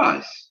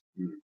unwise.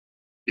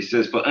 It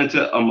says, for unto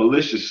a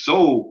malicious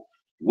soul,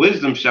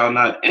 wisdom shall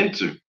not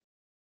enter,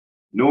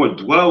 nor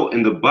dwell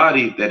in the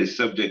body that is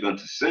subject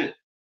unto sin.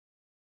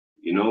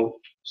 You know,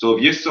 so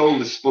if your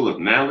soul is full of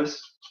malice,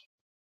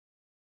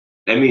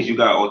 that means you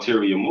got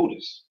ulterior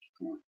motives.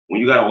 When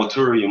you got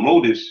ulterior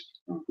motives,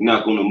 you're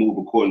not going to move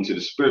according to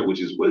the spirit,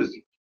 which is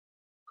wisdom.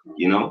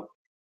 You know,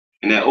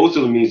 And that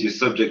ultimately means you're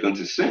subject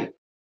unto sin.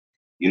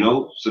 You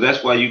know? So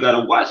that's why you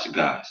gotta watch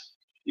guys.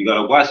 You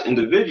gotta watch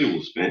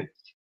individuals, man.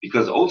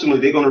 Because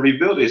ultimately they're gonna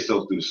reveal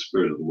themselves through the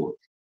Spirit of the Lord.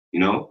 You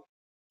know?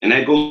 And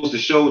that goes to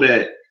show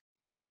that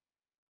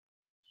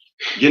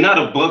you're not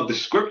above the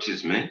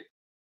scriptures, man.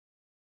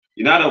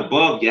 You're not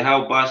above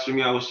Yahweh Shem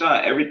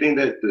Yahushua. Everything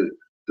that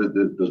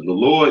the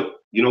Lord,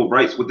 you know,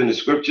 writes within the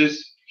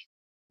scriptures,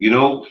 you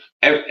know,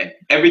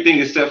 everything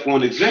is set for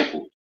an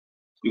example.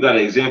 You got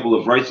an example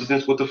of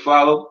righteousness what to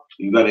follow.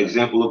 You got an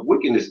example of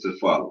wickedness to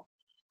follow,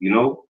 you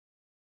know,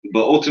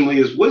 but ultimately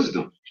it's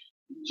wisdom.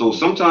 So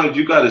sometimes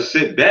you got to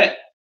sit back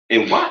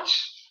and watch,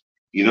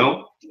 you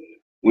know.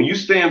 When you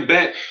stand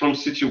back from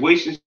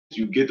situations,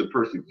 you get the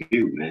perfect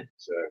view, man.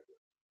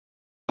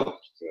 Exactly.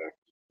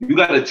 You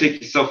got to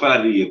take yourself out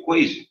of the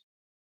equation.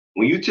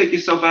 When you take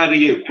yourself out of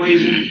the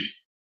equation,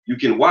 you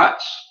can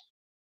watch.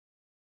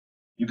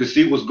 You can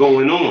see what's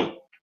going on.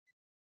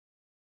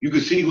 You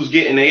can see who's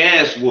getting their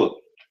ass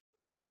whooped.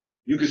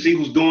 You can see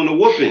who's doing the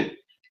whooping.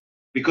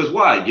 Because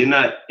why? You're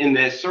not in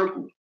that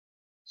circle,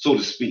 so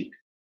to speak.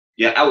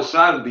 You're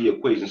outside of the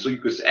equation, so you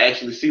can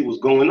actually see what's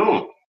going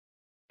on.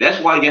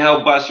 That's why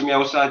Yahweh Shem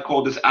outside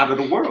called us out of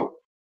the world.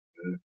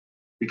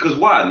 Because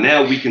why?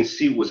 Now we can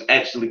see what's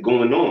actually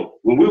going on.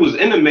 When we was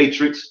in the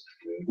matrix,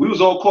 we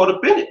was all caught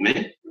up in it,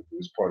 man. We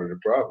was part of the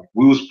problem.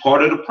 We was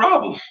part of the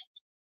problem.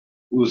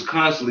 We was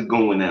constantly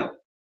going out.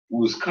 We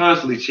was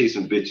constantly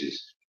chasing bitches.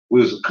 We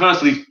was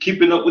constantly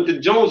keeping up with the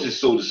Joneses,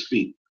 so to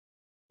speak.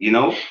 You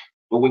know?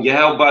 But when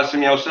Yahweh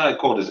Shem outside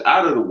called us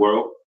out of the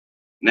world,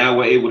 now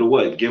we're able to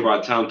what? Give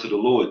our time to the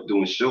Lord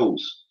doing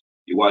shows.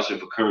 You're watching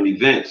for current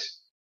events.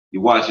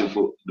 You're watching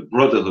for the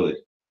brotherhood.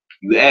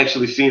 You're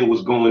actually seeing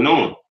what's going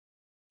on.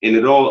 And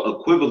it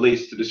all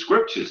equivalates to the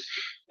scriptures.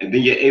 And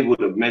then you're able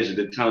to measure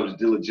the times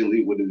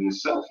diligently within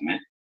itself, man.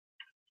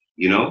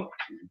 You know?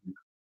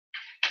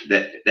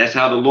 That's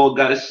how the Lord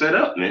got it set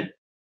up, man.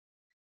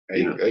 Hey,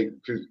 you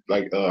know?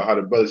 Like how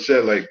the brother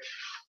said, like,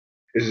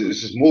 it's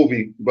this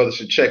movie brother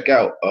should check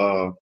out.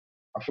 I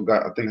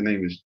forgot, I think her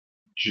name is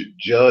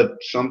Judd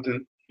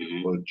something,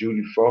 or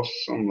Judy Foster,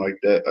 something like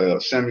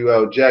that. Samuel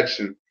L.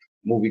 Jackson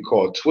movie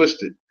called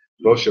Twisted.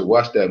 Bro should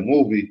watch that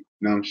movie, you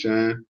know what I'm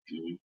saying?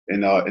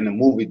 And in the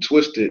movie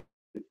Twisted,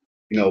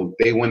 you know,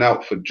 they went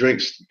out for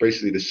drinks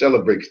basically to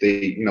celebrate, because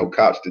they, you know,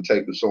 cops,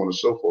 detectives, so on and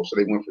so forth. So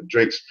they went for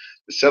drinks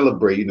to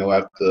celebrate, you know,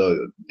 after a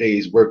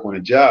day's work on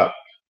a job.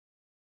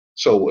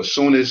 So as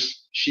soon as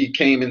she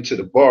came into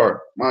the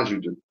bar, mind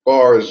you, the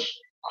bar is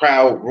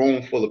crowd,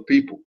 room full of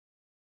people.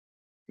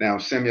 Now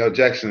Samuel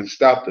Jackson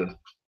stopped her.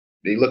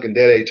 They looking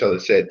dead at each other,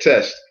 said,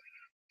 "Test,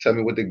 tell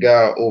me what the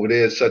guy over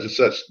there, such and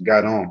such,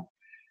 got on."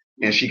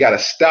 And she got to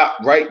stop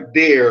right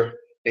there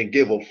and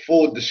give a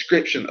full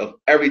description of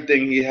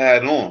everything he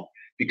had on,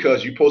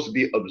 because you're supposed to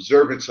be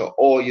observant to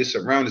all your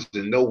surroundings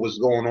and know what's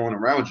going on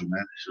around you,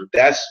 man.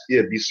 That's,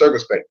 yeah, be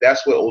circumspect.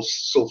 That's what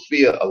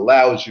Sophia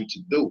allows you to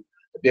do,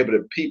 to be able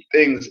to peep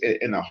things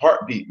in a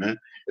heartbeat, man.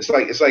 It's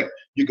like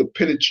you could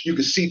penetrate, you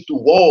could see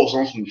through walls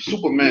on some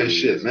Superman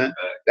shit, man.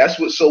 That's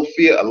what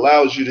Sophia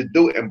allows you to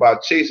do, and by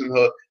chasing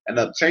her and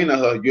obtaining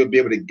her, you'll be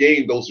able to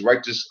gain those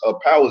righteous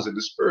powers in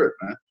the spirit,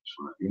 man.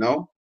 You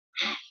know.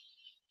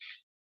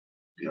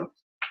 Yeah.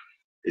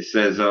 It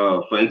says,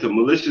 for into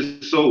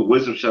malicious soul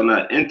wisdom shall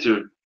not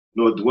enter,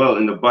 nor dwell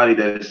in the body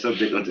that is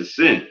subject unto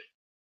sin.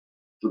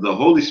 For the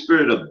Holy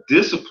Spirit of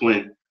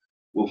discipline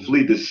will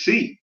flee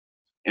deceit,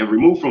 and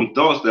remove from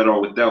thoughts that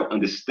are without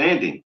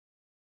understanding,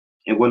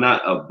 and will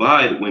not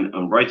abide when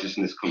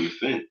unrighteousness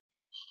cometh in.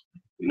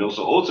 You know,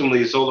 so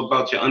ultimately it's all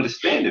about your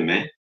understanding,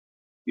 man.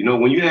 You know,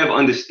 when you have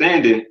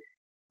understanding,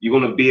 you're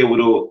going to be able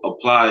to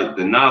apply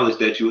the knowledge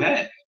that you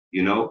have,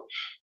 you know,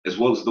 as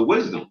well as the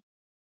wisdom.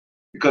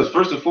 Because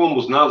first and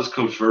foremost, knowledge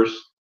comes first,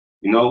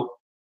 you know,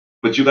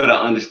 but you got to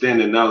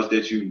understand the knowledge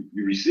that you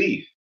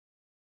receive.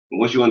 And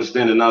once you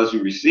understand the knowledge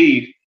you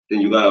receive, then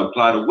you got to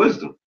apply the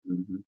wisdom. You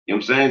know what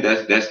I'm saying?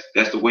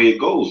 That's the way it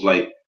goes.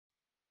 Like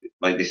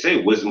they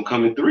say, wisdom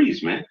come in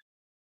threes, man.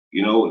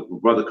 You know,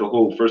 brother could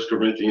hold 1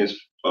 Corinthians,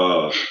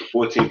 the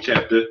 14th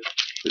chapter,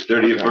 the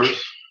 30th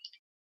verse.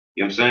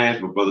 You know what I'm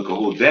saying? But brother could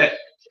hold that.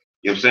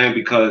 You know what I'm saying?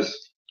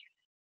 Because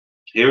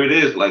here it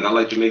is. Like, I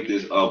like to make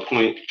this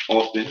point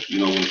often, you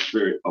know, when the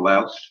Spirit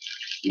allows.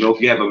 You know,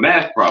 if you have a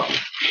math problem,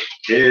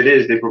 here it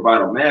is. They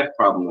provide a math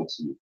problem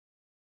to you.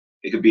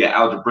 It could be an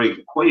algebraic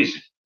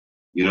equation.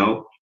 You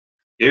know,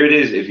 here it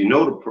is. If you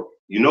know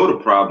the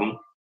problem,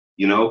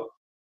 you know,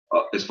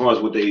 as far as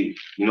what they,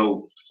 you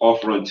know,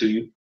 offer unto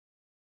you,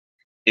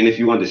 and if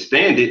you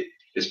understand it,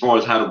 as far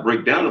as how to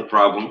break down the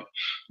problem,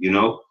 you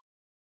know,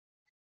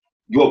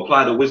 you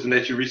apply the wisdom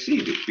that you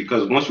receive it.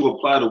 Because once you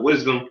apply the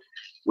wisdom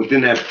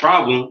within that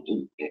problem,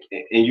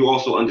 and you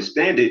also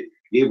understand it,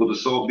 you're able to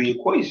solve the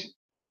equation.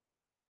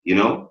 You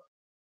know,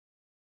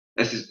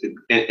 that's just,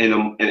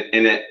 and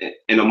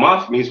a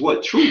month means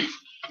what? Truth.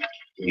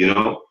 You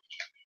know,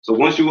 so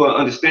once you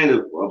understand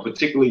a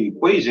particular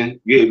equation,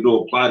 you're able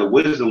to apply the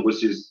wisdom,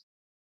 which is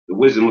the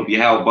wisdom of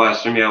Yahweh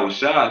Shem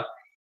Yahushua,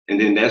 and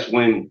then that's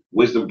when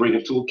wisdom brings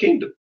it to a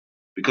kingdom.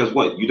 Because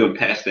what? You done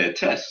passed that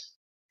test.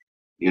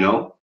 You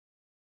know,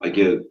 like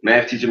your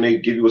math teacher may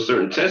give you a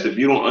certain test. If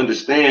you don't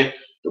understand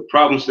the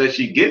problems that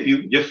she give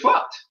you, you're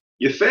fucked.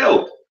 You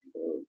failed.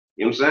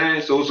 You know what I'm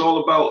saying? So it's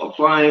all about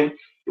applying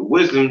the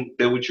wisdom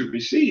that which you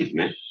receive,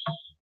 man.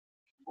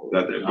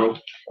 Got that, bro?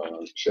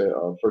 Said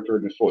 1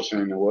 Corinthians 14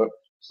 and what?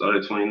 Start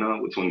at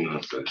 29. What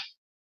 29 says?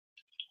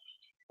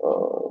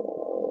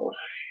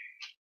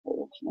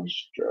 My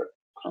strap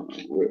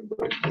coming with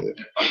right there.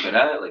 After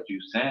that, like you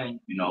were saying,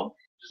 you know,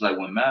 just like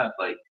with math,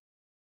 like,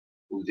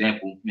 for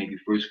example, maybe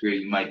first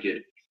grade, you might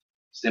get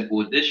simple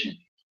addition.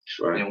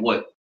 Right. And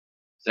what?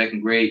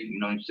 Second grade, you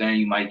know what I'm saying?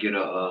 You might get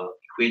a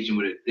equation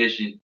with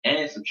addition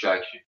and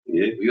subtraction.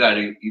 Yeah. You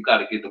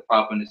gotta get the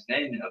proper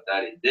understanding of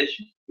that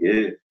addition. Yeah.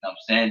 You know what I'm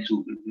saying?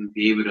 To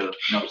be able to, you know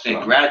what I'm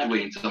saying,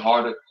 graduate into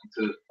harder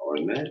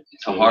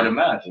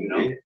math, you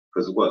know?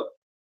 Because what?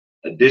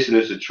 Addition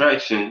and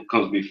subtraction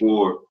comes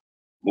before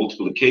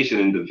multiplication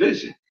and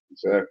division.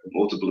 Exactly.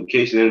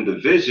 Multiplication and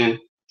division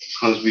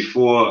comes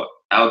before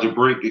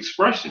algebraic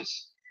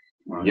expressions.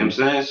 You know what I'm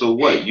saying? So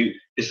what?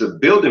 It's a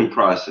building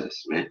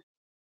process, man.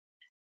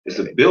 It's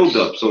a build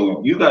up.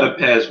 So you gotta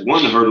pass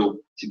one hurdle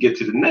to get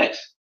to the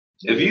next.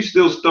 If you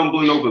still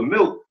stumbling over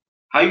milk,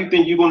 how you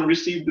think you're gonna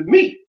receive the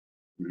meat?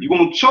 You're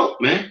gonna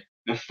choke, man,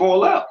 and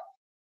fall out.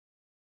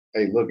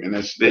 Hey, look, and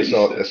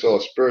that's all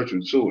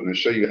spiritual too, and to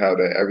show you how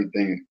that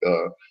everything.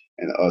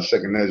 And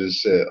second Ezra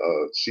said,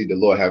 "See, the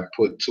Lord have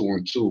put 2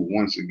 and 2,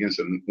 one against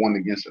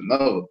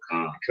another."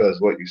 Because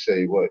what you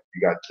say, what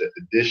you got the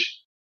addition.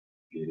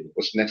 Yeah.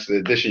 What's next to the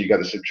addition? You got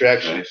the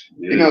subtraction.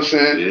 Yeah. You know what I'm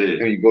saying?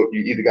 Yeah. And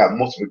you either got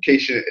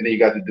multiplication and then you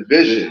got the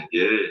division.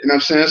 Yeah. You know what I'm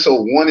saying? So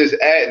one is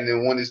adding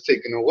and one is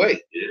taking away.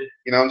 Yeah.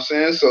 You know what I'm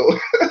saying? So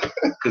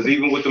because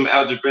even with them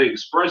algebraic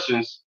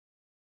expressions,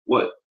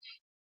 what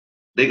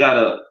they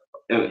gotta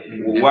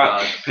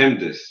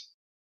PIMDIS.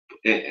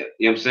 You know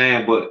what I'm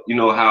saying? But you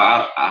know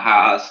how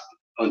I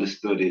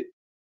understood it.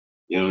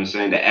 You know what I'm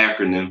saying? The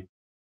acronym.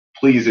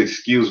 Please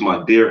excuse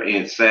my dear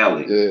Aunt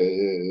Sally. Yeah.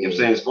 You know what I'm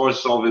saying? As far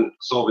as solving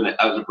an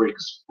algebraic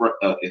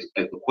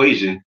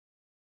equation,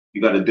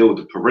 you got to deal with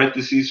the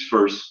parentheses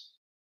first.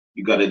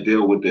 You got to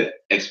deal with the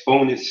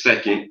exponent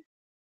second.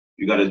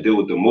 You got to deal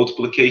with the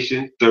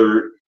multiplication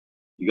third.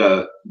 You got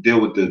to deal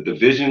with the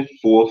division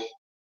fourth.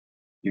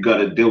 You got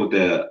to deal with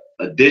the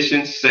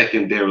addition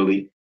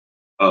secondarily.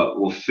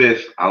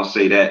 Fifth, I'll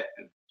say that,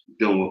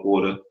 dealing with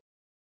order.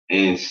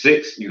 And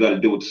sixth, you got to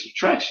deal with the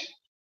subtraction.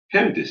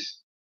 PIMDIS.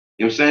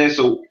 You know what I'm saying?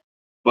 So,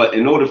 but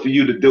in order for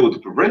you to deal with the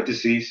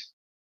parentheses,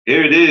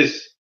 here it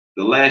is.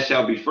 The last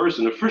shall be first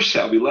and the first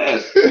shall be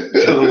last.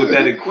 Dealing with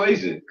that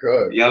equation.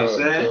 Good, you know what I'm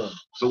saying? Good.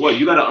 So what?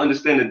 You got to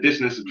understand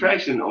addition and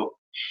subtraction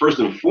first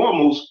and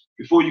foremost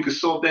before you can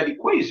solve that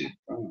equation.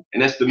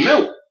 And that's the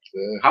milk.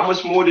 Yeah. How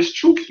much more is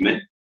truth,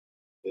 man?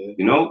 Yeah.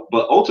 You know?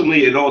 But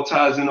ultimately, it all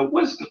ties into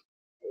wisdom.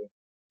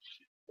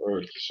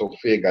 Or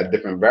Sophia got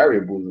different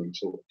variables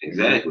into it.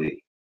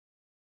 Exactly.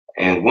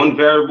 And one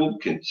variable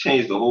can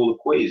change the whole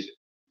equation.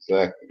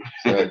 Exactly.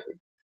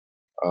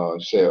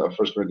 Say 1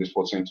 Corinthians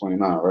 14:29,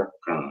 right?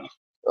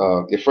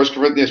 1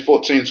 Corinthians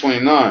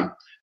 14:29.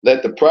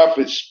 Let the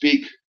prophets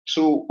speak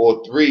 2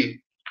 or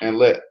 3, and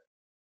let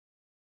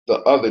the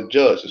other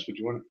judge. That's what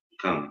you want.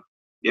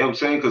 Yeah, I'm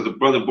saying because the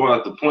brother brought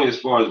out the point as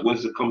far as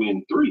when's it coming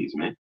in threes,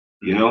 man.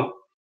 You know,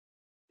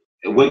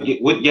 and what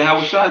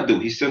Yahweh Shai do?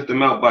 He sent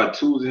them out by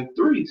 2s and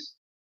 3s.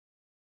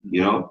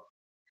 You know.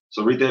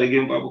 So read that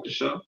again, Bible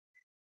Kashaf.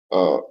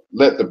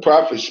 Let the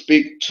prophet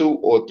speak 2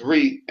 or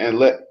 3, and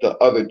let the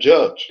other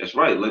judge. That's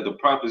right. Let the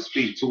prophet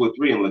speak 2 or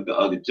 3, and let the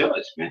other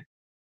judge, man.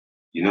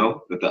 You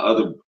know, let the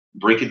other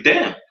break it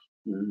down.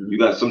 You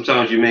got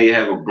sometimes you may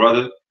have a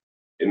brother,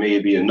 it may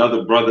be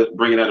another brother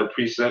bringing out a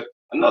precept,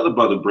 another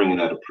brother bringing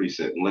out a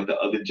precept, and let the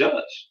other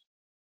judge.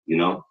 You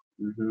know.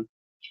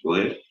 Go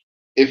ahead.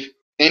 If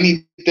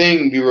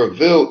anything be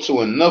revealed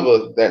to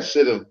another that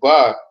sitteth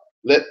by,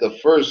 let the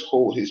first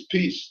hold his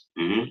peace.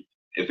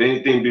 If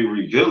anything be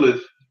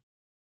revealeth,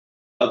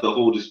 other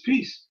hold his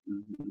peace,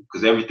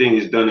 because everything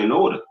is done in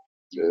order.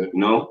 Yeah. You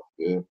know.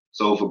 Yeah.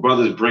 So if a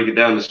brother's breaking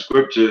down the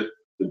scripture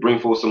to bring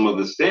forth some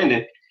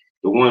understanding,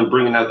 the one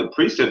bringing out the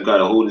precept got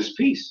to hold his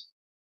peace,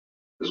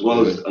 as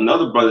well as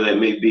another brother that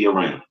may be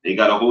around. They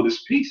got to hold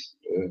his peace.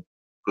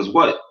 Because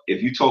what?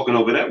 If you talking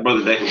over that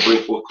brother, that can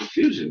bring forth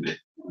confusion, man.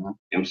 You know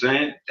what I'm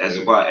saying? That's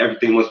why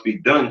everything must be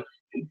done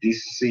in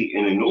decency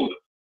and in order.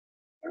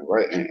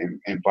 Right,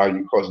 and by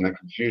you causing that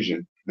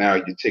confusion, now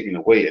you're taking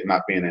away it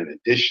not being an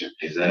addition.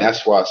 Exactly. And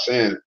that's why I'm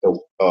saying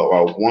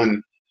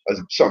one,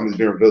 something is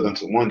being revealed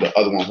unto one, the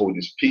other one hold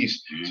his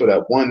peace, so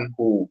that one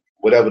who,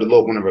 whatever the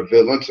Lord want to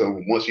reveal unto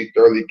him, once he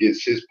thoroughly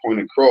gets his point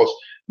across,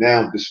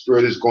 now the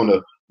Spirit is going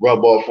to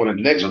rub off on the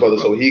next brother,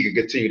 so he can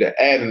continue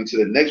to add into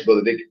the next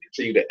brother. They can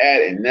continue to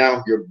add, and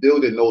now you're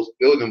building those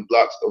building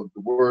blocks of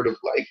the word of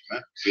life,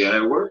 man. See how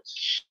that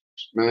works,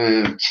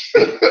 man?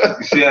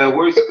 You see how it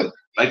works?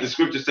 Like the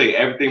scriptures say,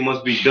 everything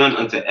must be done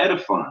unto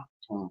edifying.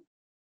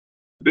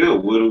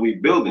 Build. What are we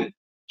building?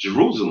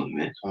 Jerusalem,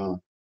 man.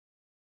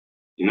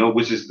 You know,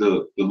 which is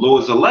the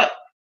Lord's elect.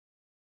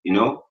 You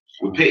know,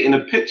 we're painting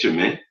a picture,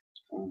 man.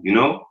 You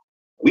know,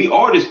 We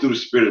are this through the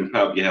spirit and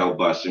power of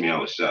Yahweh Shem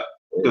Yahushua.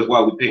 Because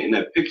while we're painting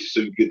that picture,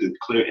 so you get the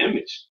clear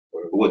image.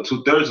 But what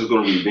 2/3 is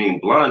going to be being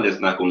blind that's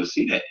not going to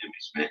see that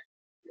image, man.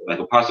 Like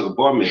Apostle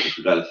Bar mentioned,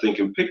 you got to think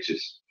in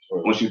pictures.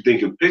 Once you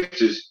think in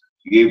pictures,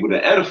 you're able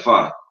to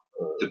edify,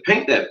 to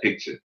paint that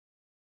picture.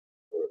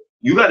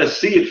 You got to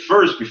see it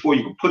first before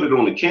you can put it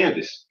on the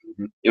canvas.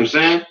 You know what I'm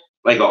saying?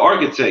 Like an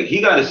architect,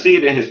 he got to see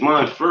it in his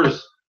mind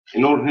first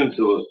in order for him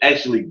to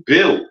actually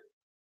build,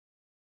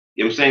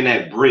 you know what I'm saying,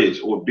 that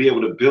bridge or be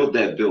able to build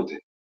that building.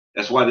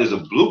 That's why there's a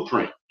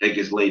blueprint that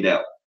gets laid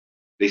out.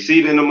 They see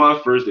it in the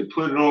mind first, they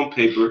put it on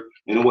paper,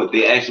 and then what?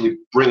 They actually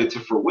bring it to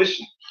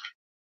fruition.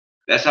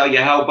 That's how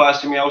Yahweh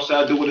Shem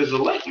Yahushua do with his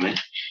elect, man.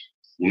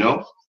 You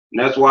know? And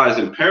that's why it's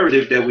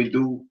imperative that we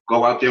do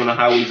go out there on the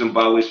highways and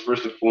byways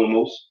first and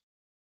foremost,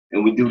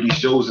 and we do these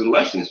shows and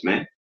lessons,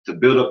 man, to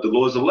build up the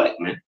Lord's elect,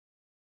 man.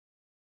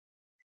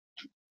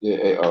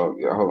 Yeah,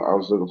 I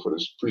was looking for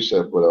this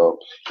precept, but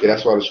yeah,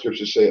 that's why the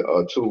scriptures say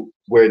too,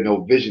 where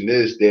no vision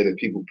is, there the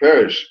people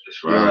perish.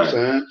 That's right. You know what I'm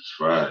saying? That's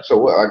right. So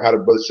what, like how the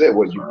brother said,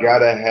 you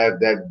gotta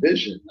have that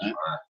vision, man.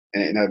 Right.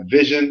 And that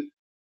vision,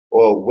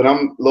 or when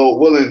I'm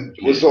Lord willing,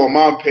 what's on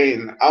my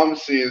painting, I'm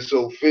seeing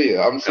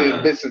Sophia. I'm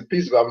seeing bits and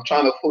pieces. I'm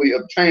trying to fully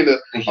obtain her.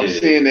 I'm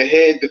seeing the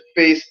head, the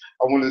face.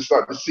 I want to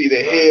start to see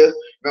the hair. You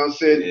know what I'm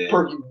saying?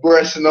 Perky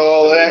breasts and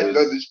all that.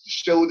 The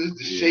shoulders,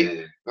 the shape. You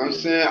know what I'm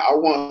saying? I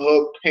want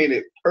her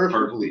painted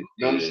perfectly. You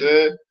know what I'm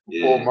saying?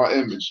 For my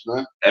image,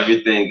 man.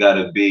 Everything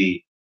gotta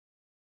be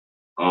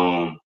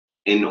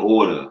in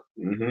order.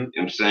 You know what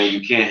I'm saying?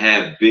 You can't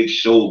have big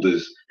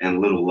shoulders and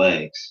little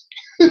legs.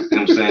 You know what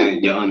I'm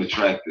saying? You're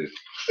unattractive.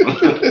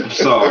 I'm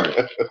sorry.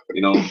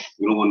 You know,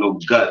 we don't want no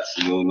guts,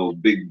 you know, no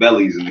big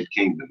bellies in the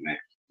kingdom, man.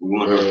 We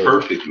want her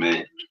perfect,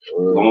 man.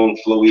 Long,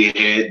 flowy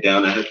head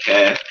down at her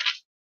calf.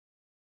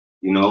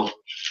 You know,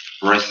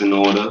 breasts in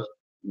order,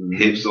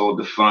 hips all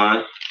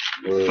defined,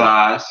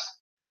 thighs,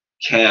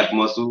 calf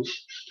muscles,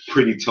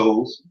 pretty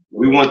toes.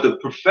 We want the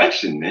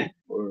perfection, man.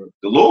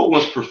 The Lord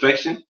wants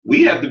perfection.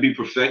 We have to be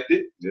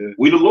perfected.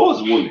 We the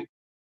Lord's woman.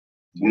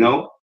 You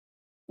know,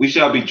 we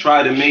shall be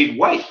tried and made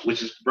white,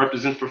 which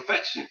represents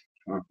perfection.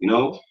 You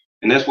know,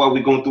 and that's why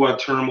we're going through our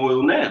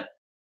turmoil now.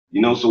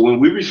 You know, so when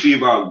we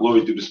receive our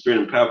glory through the spirit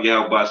and power of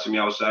Yahweh Shem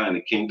Yahushua in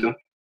the kingdom,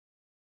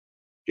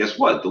 guess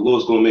what? The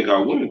Lord's going to make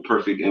our women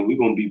perfect, and we're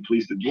going to be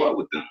pleased to dwell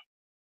with them.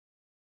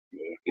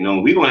 You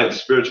know, we're going to have the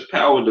spiritual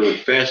power to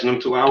fashion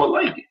them to our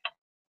liking.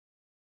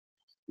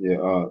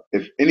 Yeah,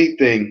 if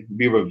anything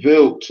be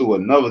revealed to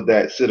another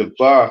that sitteth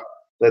by,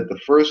 let the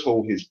first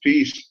hold his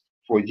peace,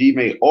 for ye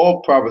may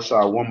all prophesy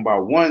one by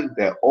one,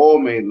 that all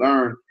may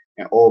learn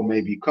and all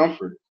may be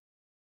comforted.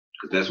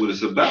 Because that's what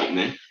it's about,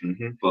 man.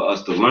 For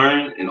us to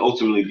learn and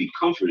ultimately be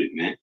comforted,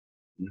 man.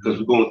 Because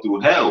we're going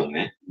through hell,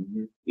 man.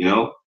 You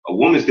know, a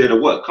woman's there to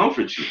what?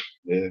 Comfort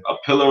you. A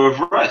pillar of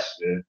rest.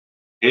 Here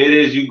it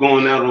is, you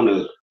going out on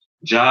a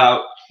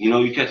job, you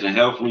know, you catching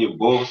hell from your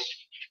boss,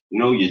 you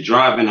know, you're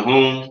driving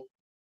home,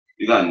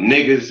 you got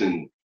niggas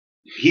and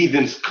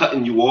heathens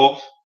cutting you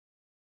off.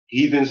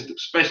 Heathens,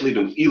 especially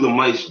the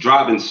Elamites,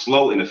 driving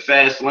slow in a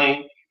fast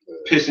lane,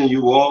 pissing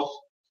you off.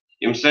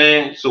 You know what I'm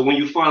saying? So when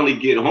you finally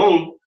get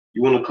home,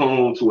 you want to come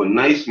home to a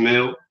nice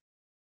meal,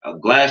 a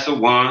glass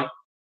of wine,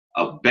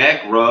 a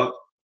back rub,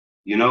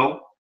 you know,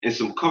 and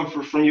some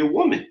comfort from your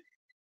woman,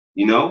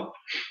 you know?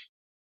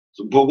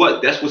 So, but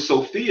what? That's what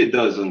Sophia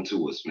does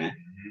unto us, man.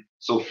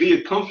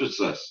 Sophia comforts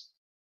us,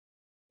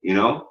 you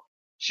know?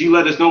 She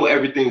let us know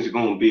everything's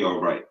going to be all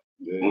right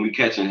when we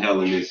catching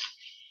hell in this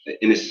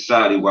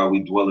society while we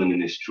dwelling in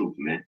this truth,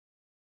 man.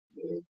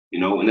 You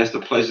know, and that's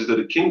the pleasures of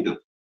the kingdom.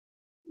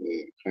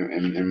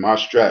 And my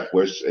strap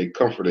was a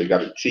comforter. It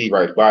got a T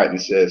right by it and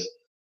it says,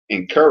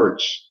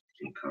 encourage.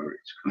 Encourage.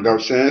 You know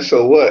what I'm saying?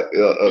 So what?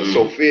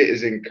 Sophia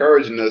is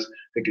encouraging us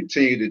to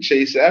continue to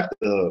chase after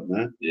her,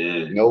 man.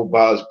 You know,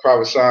 by us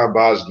prophesying,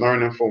 by us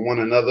learning from one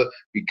another,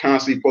 we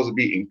constantly supposed to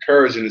be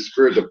encouraging the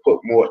spirit to put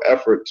more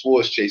effort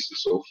towards chasing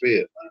Sophia,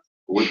 man.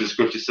 What the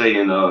scripture say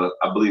in, I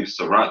believe,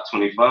 Sirach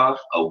 25,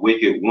 a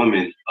wicked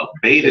woman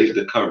abateth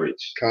the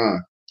courage. You know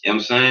what I'm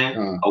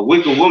saying? A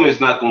wicked woman is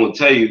not going to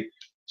tell you,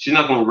 she's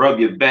not going to rub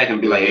your back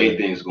and be like,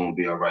 everything's going to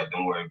be all right.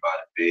 Don't worry about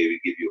it, baby.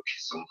 Give you a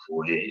kiss on the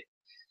forehead.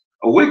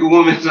 A wicked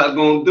woman is not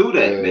going to do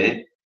that,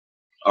 man.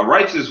 A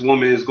righteous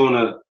woman is going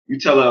to, you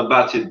tell her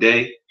about your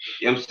day,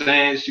 you know what I'm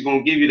saying? She's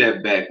going to give you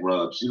that back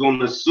rub. She's going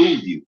to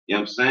soothe you, you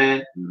know what I'm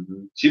saying?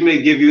 She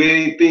may give you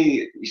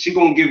anything. She's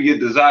going to give you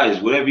your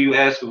desires. Whatever you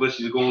ask of her,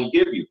 she's going to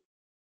give you.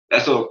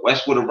 That's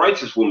what a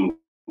righteous woman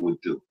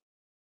would do.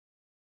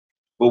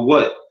 But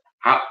what?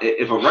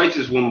 If a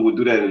righteous woman would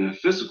do that in the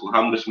physical,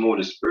 how much more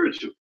the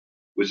spiritual,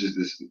 which is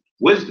this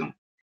wisdom,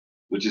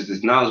 which is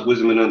this knowledge,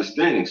 wisdom, and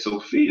understanding.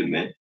 Sophia,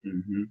 man.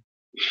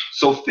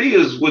 Sophia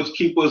is what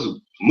keep us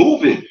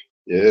moving.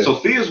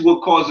 Sophia is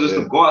what causes us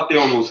to go out there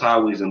on those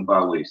highways and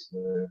byways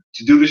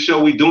to do the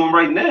show we're doing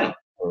right now.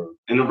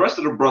 And the rest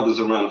of the brothers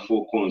around the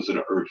four corners of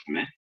the earth,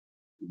 man.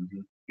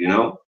 You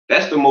know,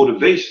 that's the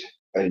motivation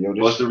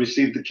for us to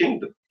receive the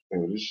kingdom.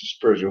 This is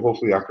spiritual.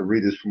 Hopefully I can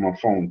read this from my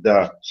phone.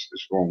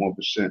 It's wrong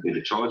 1%. Need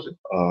to charge it?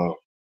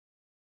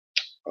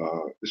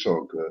 It's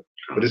all good.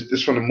 But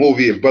it's from the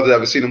movie. If brother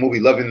ever seen the movie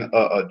Loving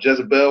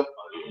Jezebel,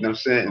 you know what I'm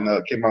saying?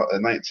 And came out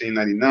in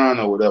 1999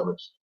 or whatever,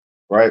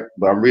 right?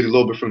 But I'm reading a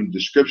little bit from the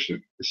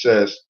description. It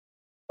says,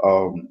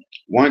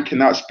 one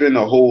cannot spend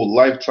a whole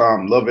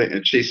lifetime loving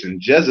and chasing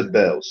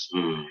Jezebels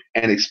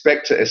and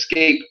expect to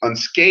escape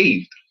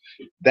unscathed.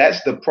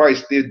 That's the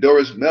price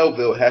Theodorus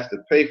Melville has to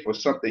pay for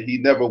something he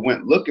never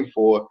went looking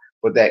for,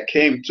 but that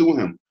came to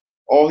him.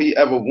 All he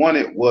ever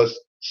wanted was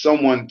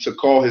someone to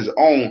call his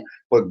own,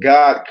 but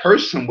God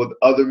cursed him with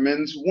other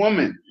men's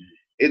women.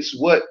 It's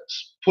what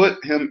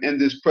put him in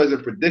this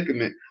present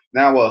predicament.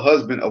 Now a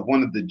husband of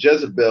one of the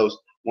Jezebels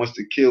wants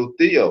to kill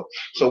Theo.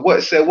 So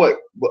what said what?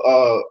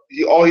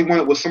 All he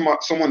wanted was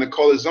someone to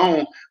call his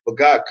own, but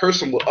God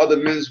cursed him with other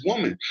men's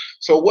women.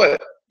 So what?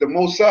 The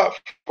Mosai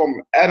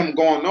from Adam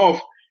going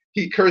off,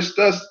 he cursed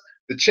us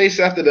to chase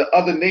after the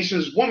other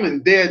nations'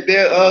 women.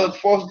 They're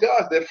false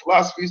gods. Their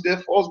philosophies,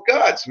 they're false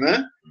gods,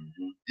 man.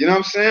 You know what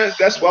I'm saying?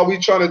 That's why we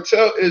trying to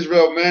tell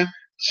Israel, man,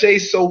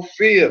 chase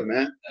Sophia,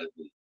 man.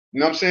 You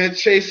know what I'm saying?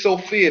 Chase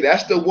Sophia.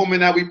 That's the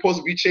woman that we supposed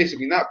to be chasing.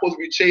 We're not supposed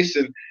to be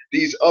chasing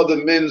these other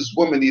men's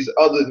women, these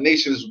other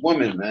nations'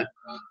 women, man.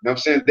 You know what I'm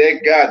saying?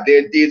 Their God,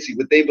 their deity,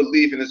 what they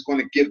believe in is going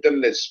to give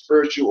them that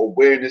spiritual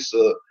awareness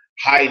or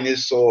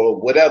highness or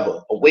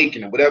whatever,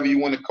 awakening, whatever you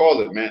want to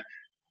call it, man.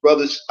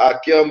 Brothers,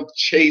 Akim,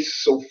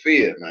 chase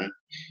Sophia, man.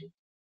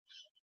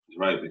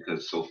 Right,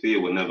 because Sophia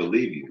will never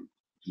leave you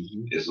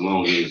as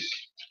long as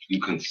you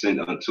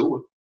consent unto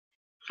her.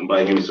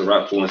 Somebody give me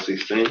Sirach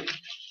 4:16.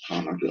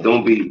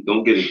 Don't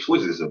get it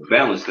twisted. It's a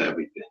balance to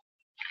everything.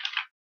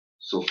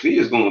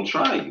 Sophia's gonna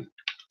try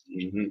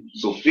you.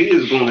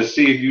 Sophia's gonna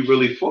see if you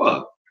really for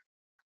her.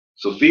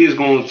 Sophia's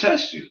gonna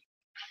test you.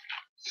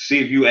 See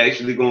if you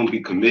actually gonna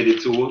be committed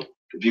to her,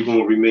 if you're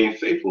gonna remain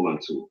faithful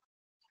unto her.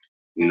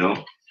 You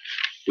know?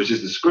 Which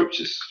is the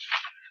scriptures.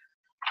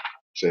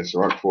 Said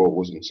Sirach 4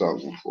 wasn't Psalm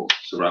 4.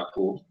 Sirach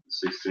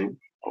 4:16.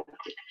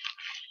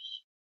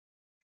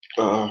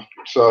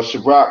 So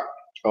Sirach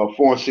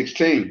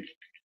 4:16.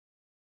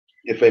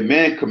 If a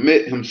man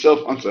commit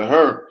himself unto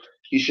her,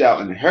 he shall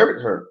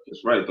inherit her.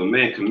 That's right. If a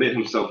man commit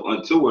himself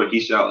unto her,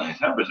 he shall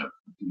inherit her.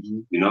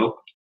 You know?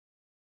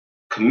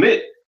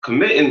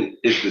 Committing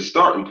is the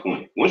starting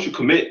point. Once you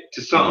commit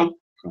to something,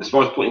 as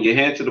far as putting your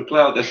hand to the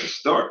plow, that's the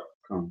start.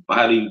 But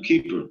how do you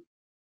keep her?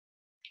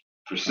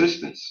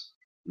 Persistence.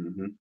 You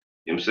know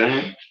what I'm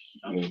saying?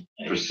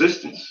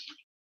 Persistence.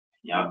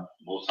 Yeah,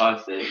 both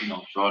sides said,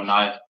 draw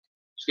nigh.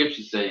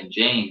 Scripture said in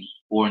James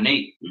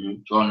 4:8,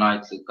 draw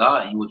nigh to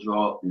God, and He will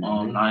draw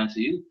nigh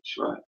to you. That's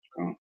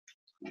right.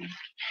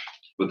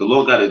 But the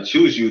Lord got to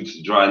choose you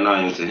to draw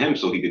nigh unto Him,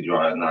 so He could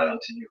draw nigh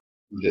unto you.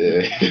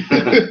 Yeah,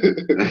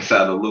 that's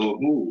how the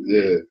Lord moves.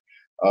 Yeah.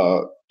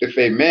 If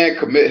a man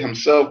commit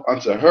himself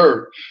unto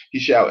her, he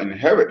shall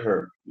inherit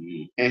her,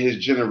 and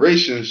his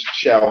generations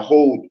shall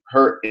hold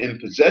her in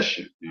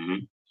possession.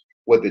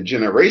 What the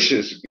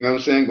generations, you know what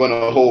I'm saying, going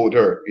to hold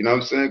her. You know what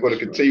I'm saying, going to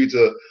continue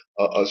to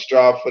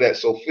strive for that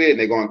Sophia, and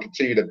they're going to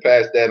continue to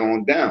pass that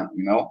on down.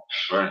 You know.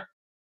 Right.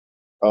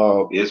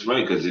 Yes,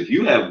 right. Because if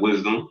you have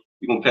wisdom,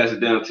 you're going to pass it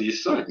down to your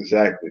son.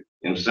 Exactly.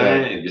 You know what I'm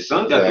saying? If your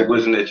son got the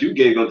wisdom that you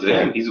gave unto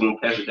him, he's going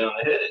to pass it down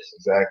to his.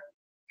 Exactly.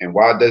 And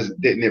why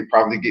didn't it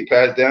probably get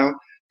passed down?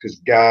 Because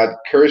God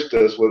cursed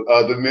us with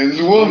other men's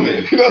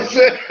women. You know what I'm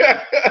saying?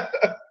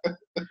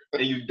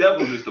 And you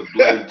devils is to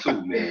blame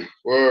too, man.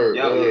 Word.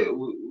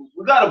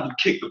 We got to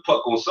kick the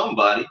puck on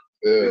somebody.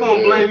 We're going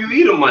to blame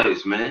you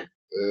Edomites, man.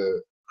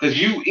 Because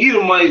you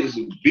Edomites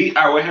beat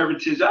our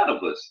heritage out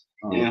of us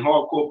in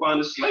hardcore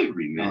bondage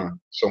slavery,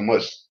 man. So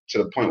much to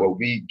the point where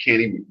we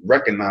can't even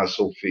recognize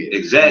Sophia.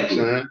 Exactly.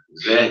 You know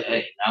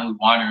Hey, now we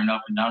wandering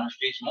up and down the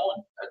streets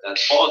mourning.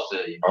 That's Paul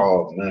said.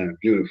 Oh man,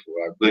 beautiful.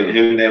 But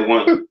him that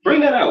one, bring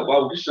that out,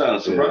 Bible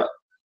Kishon, Sirach.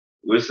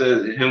 Where it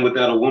says, "Him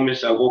without a woman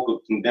shall walk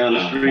up and down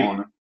the street."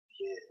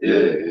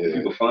 Yeah.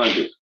 You can find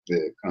it.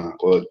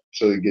 Well,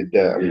 till you get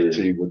that, I'm gonna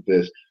tell you with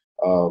this.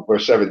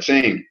 Verse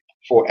 17.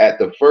 For at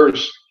the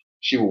first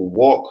she will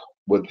walk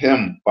with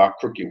him by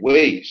crooked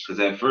ways. Because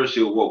at first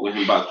she'll walk with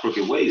him by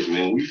crooked ways,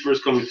 man. When we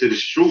first come into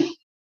this truth,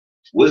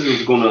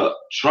 wisdom's gonna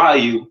try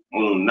you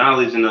on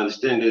knowledge and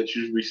understanding that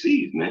you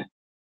receive, man.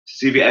 To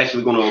see if you're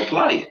actually gonna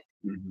apply it.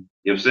 You know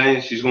what I'm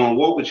saying? She's gonna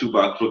walk with you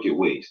by crooked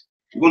ways.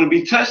 You're gonna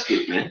be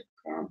tested, man.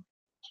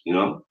 You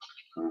know?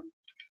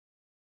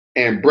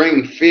 And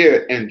bring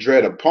fear and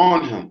dread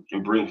upon him.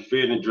 And bring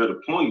fear and dread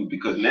upon you,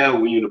 because now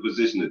when you're in a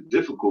position of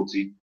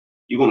difficulty,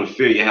 you're gonna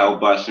fear Yahweh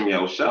B'Shem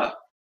Yahushua.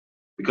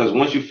 Because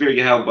once you fear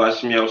Yahweh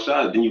B'Shem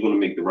Yahushua, then you're gonna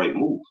make the right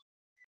move.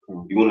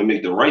 You're gonna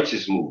make the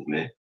righteous move,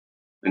 man.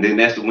 And then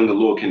that's when the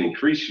Lord can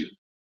increase you.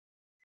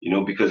 You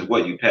know, because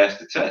what? You passed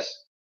the test.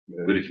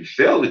 But if you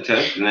fail the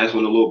test, then that's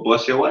when the Lord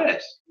busts your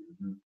ass.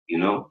 You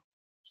know?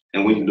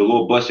 And when the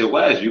Lord busts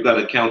your ass, you got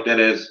to count that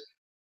as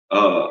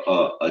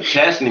a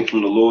chastening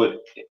from the Lord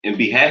and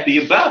be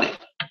happy about it.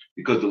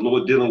 Because the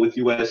Lord dealing with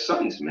you as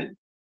sons, man.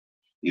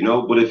 You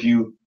know? But if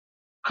you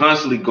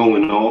constantly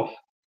going off,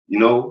 you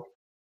know,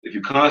 if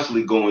you're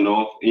constantly going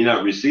off and you're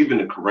not receiving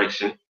the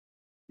correction,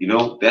 you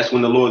know, that's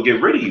when the Lord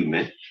get rid of you,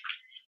 man.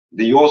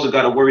 Then you also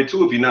got to worry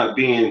too if you're not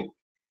being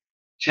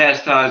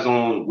chastised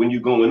on when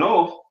you're going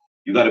off.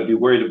 You got to be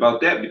worried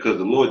about that because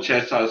the Lord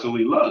chastises who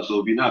He loves. So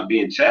if you're not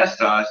being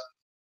chastised,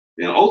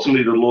 then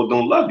ultimately the Lord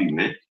don't love you,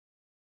 man.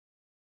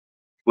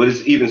 But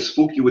it's even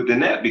spooky within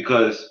that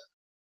because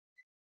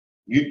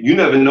you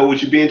never know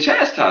what you're being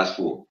chastised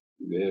for.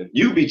 Yeah.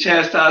 You be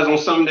chastised on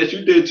something that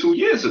you did 2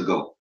 years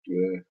ago.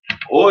 Yeah.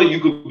 Or you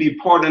could be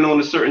pardoned on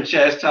a certain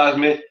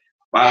chastisement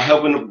by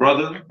helping a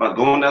brother, by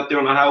going out there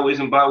on the highways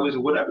and byways, or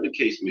whatever the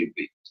case may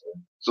be.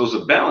 So it's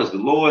a balance. The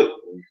Lord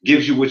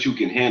gives you what you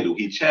can handle.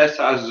 He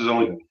chastises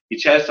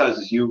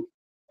you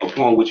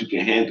upon what you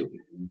can handle.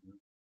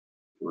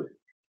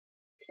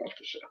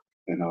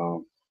 And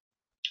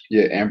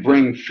and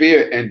bring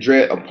fear and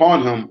dread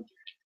upon him,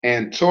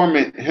 and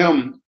torment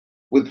him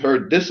with her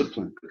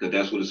discipline. Because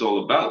that's what it's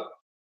all about.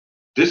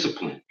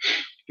 Discipline.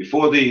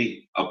 Before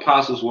the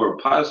apostles were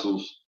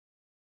apostles,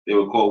 they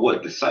were called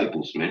what?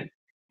 Disciples, man.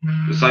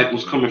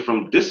 Disciples coming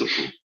from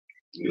discipline.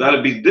 You got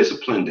to be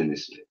disciplined in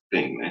this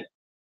thing, man.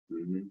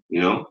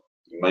 You know,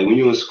 like when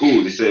you're in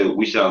school, they said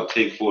we shall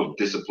take forth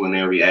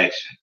disciplinary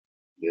action.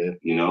 Yeah.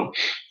 You know,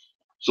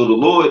 so the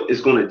Lord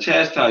is going to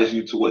chastise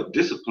you to what?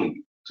 Discipline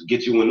you, to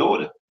get you in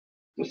order,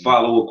 to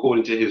follow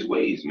according to His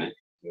ways, man.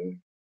 Yeah.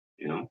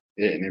 You know.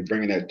 Yeah, and then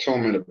bringing that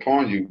torment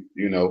upon you,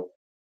 you know,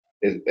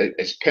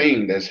 it's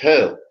pain, that's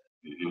hell.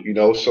 You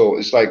know, so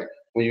it's like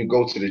when you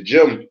go to the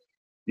gym,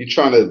 you're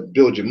trying to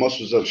build your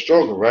muscles up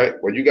stronger, right?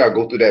 Well, you gotta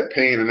go through that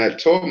pain and that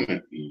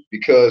torment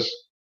because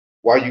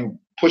while you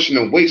pushing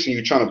the weights and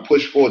you're trying to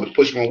push forward to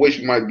push more weights,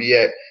 you might be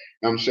at,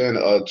 you know what I'm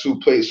saying, 2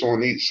 plates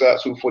on each side,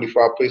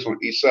 245 plates on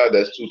each side,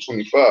 that's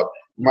 225.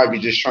 You might be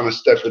just trying to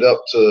step it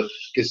up to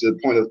get to the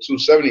point of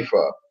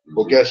 275.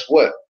 But guess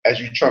what? As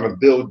you're trying to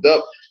build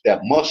up,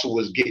 that muscle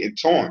is getting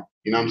torn.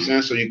 You know what I'm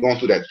saying? So you're going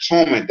through that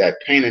torment, that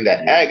pain, and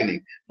that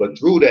agony. But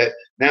through that,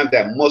 now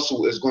that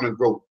muscle is going to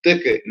grow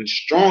thicker and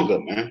stronger,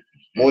 man,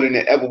 more than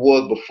it ever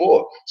was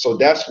before. So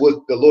that's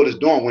what the Lord is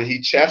doing when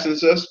He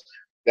chastens us.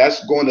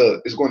 It's going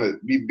to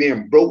be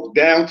being broke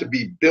down to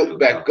be built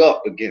back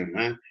up again,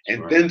 man,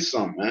 and then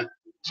some, man.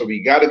 So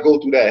we got to go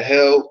through that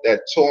hell,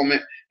 that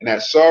torment, and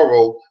that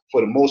sorrow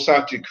for the Most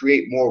High to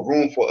create more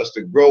room for us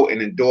to grow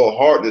and endure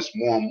hardness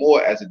more and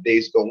more as the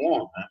days go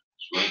on, man.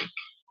 That's right.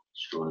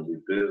 It's going to be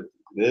good.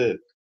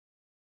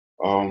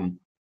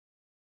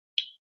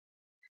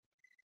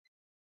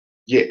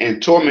 Yeah.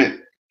 And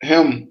torment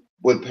him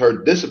with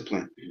her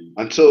discipline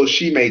until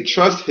she may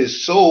trust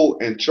his soul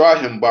and try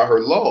him by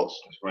her laws.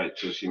 That's right.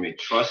 Till she may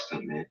trust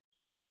him, man.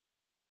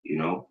 You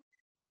know,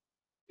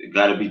 it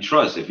got to be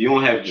trust. If you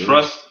don't have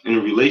trust in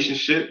a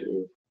relationship,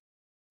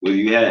 what do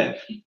you have?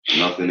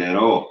 Nothing at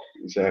all.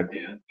 Exactly.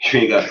 You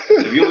ain't got.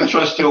 If you don't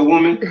trust your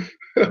woman,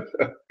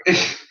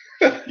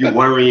 you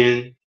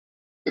worrying.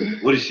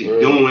 What is she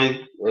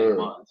doing? You know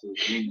what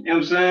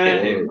I'm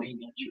saying?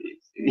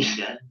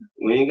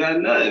 We ain't got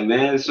nothing,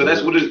 man. So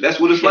that's what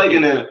it's like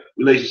in a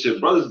relationship.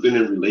 Brothers been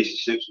in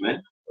relationships,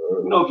 man.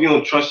 You know, if you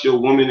don't trust your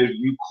woman, if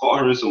you caught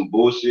her in some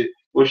bullshit,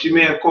 or if she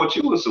may have caught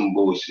you in some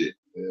bullshit.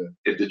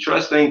 If the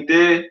trust ain't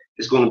there,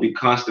 it's gonna be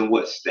constant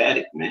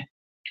static, man.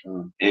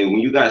 And when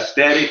you got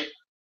static,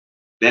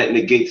 that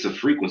negates a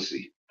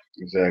frequency.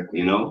 Exactly.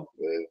 You know?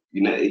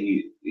 You know,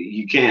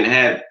 you can't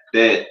have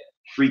that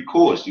free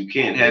course. You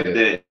can't have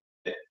that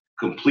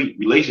complete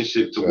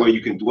relationship to where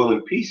you can dwell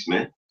in peace,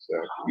 man.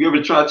 You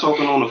ever try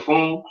talking on the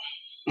phone?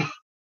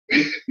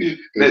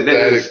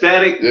 that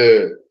static?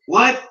 Yeah.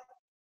 What?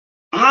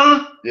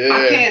 Huh? Yeah.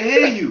 I can't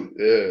hear you.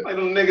 Yeah. Like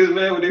them niggas,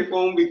 man, with their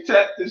phone be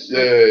tapped and shit.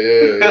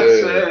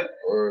 Yeah.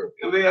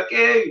 And be like,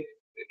 hey.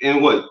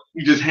 And what?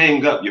 You just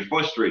hang up. You're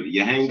frustrated.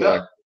 You hang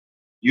up.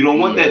 You don't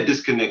want that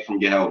disconnect from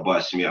your Yahweh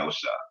Shem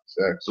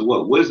Yahushua. So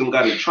what? Wisdom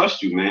got to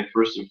trust you, man,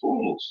 first and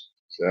foremost.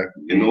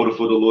 In order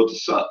for the Lord to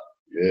suck.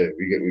 Yeah,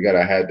 we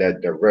gotta have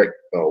that direct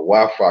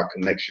Wi-Fi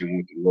connection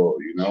with the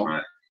Lord, you know.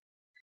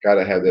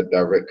 Gotta have that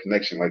direct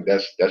connection. Like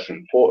that's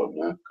important,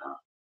 man.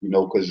 You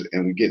know,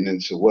 and we're getting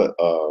into what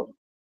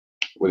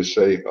it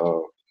say?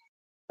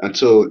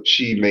 Until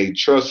she may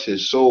trust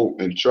his soul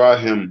and try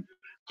him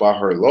by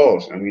her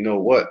laws. And we know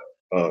what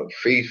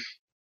faith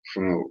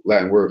from the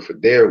Latin word for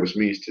dare, which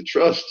means to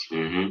trust.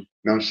 You know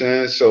what I'm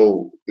saying?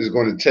 So it's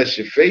going to test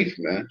your faith,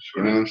 man.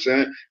 You know what I'm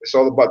saying? It's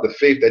all about the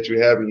faith that you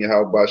have in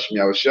Yahweh Shem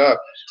Yahushua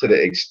to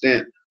the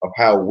extent of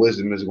how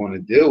wisdom is going to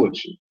deal with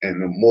you.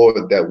 And the more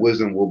that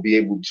wisdom will be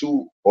able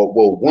to or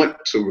will want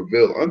to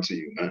reveal unto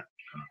you, man.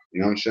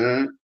 You know what I'm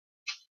saying?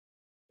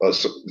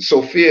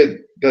 Sophia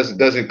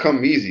doesn't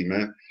come easy,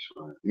 man.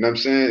 You know what I'm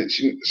saying?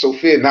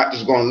 Sophia not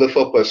just going to lift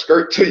up her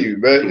skirt to you,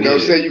 man. You know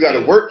what I'm saying? You got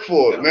to work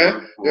for it,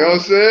 man. You know what I'm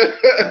saying?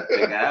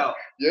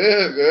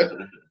 Yeah,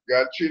 man.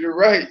 Got to treat her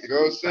right. You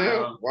know what I'm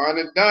saying? Wine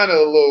and dine her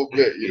a little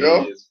bit, you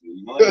know?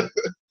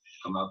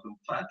 Come out them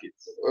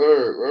pockets.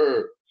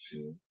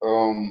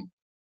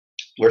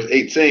 Verse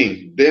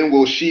 18. Then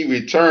will she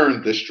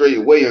return the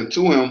straight way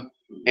unto him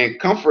and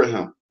comfort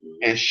him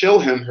and show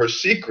him her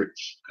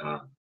secrets.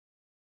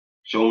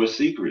 Show him her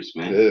secrets,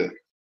 man. Yeah.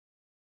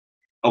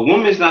 A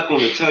woman's not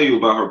going to tell you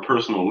about her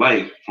personal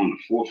life from the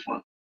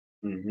forefront.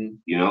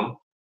 You know,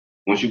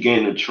 once you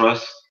gain her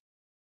trust,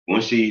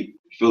 once she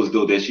feels as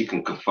though that she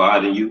can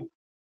confide in you,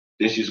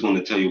 then she's going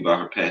to tell you about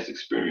her past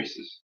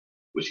experiences,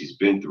 what she's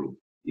been through,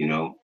 you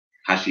know,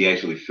 how she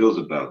actually feels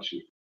about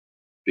you,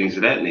 things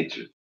of that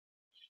nature.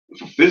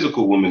 If a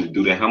physical woman to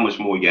do that, how much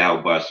more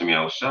Yahweh Shem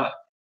Yahweh Shah?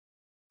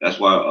 That's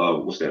why,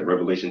 what's that,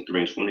 Revelation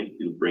 3 and 20?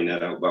 You bring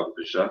that out about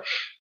the Shah.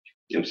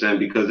 You know what I'm saying?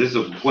 Because this is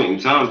a point in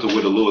time to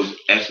where the Lord is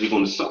actually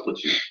going to sup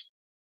with you.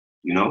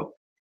 You know?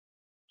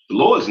 The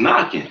Lord is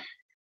knocking.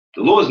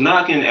 The Lord is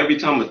knocking every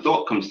time a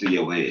thought comes to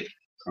your head.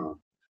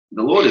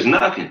 The Lord is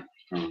knocking.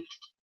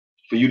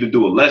 For you to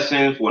do a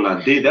lesson, for when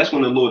I did, that's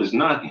when the Lord is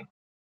knocking.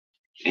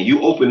 And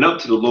you open up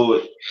to the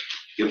Lord,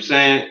 you know what I'm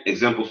saying?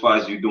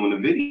 Exemplifies you doing the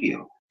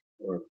video.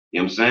 You know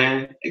what I'm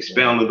saying?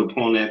 Expounded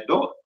upon that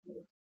thought.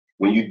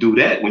 When you do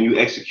that, when you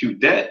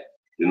execute that,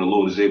 then the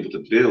Lord is able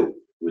to build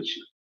with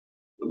you.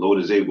 The Lord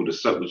is able to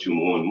sup with you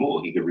more and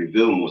more. He can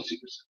reveal more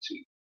secrets to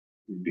you.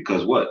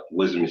 Because what?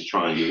 Wisdom is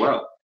trying you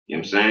out. You know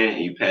what I'm saying?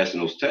 And you passing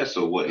those tests,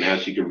 so what? Now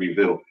she can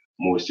reveal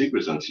more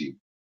secrets unto you.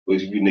 But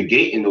if you're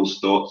negating those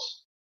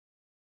thoughts,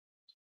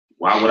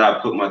 why would I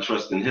put my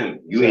trust in him?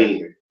 You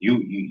ain't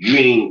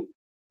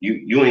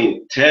you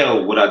ain't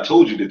tell what I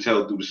told you to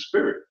tell through the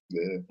spirit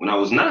when I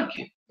was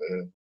knocking.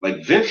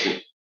 Like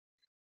Vincent.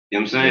 You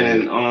know what I'm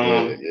saying?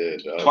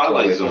 And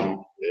Twilight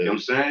Zone. You know what I'm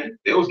saying?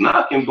 They was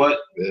knocking, but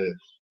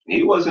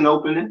he wasn't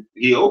opening.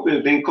 He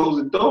opened, then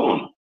closed the door on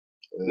him.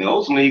 And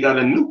ultimately, he got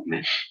a nuke,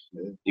 man.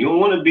 You don't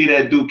want to be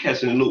that dude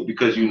catching a nuke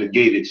because you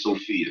negated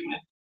Sophia, man.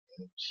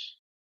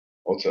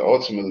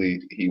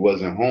 Ultimately, he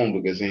wasn't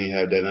home because he didn't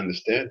have that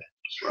understanding.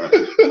 That's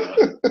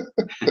right.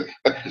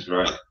 That's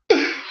right.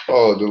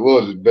 Oh, the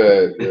Lord is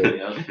bad,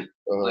 man.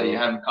 Like you're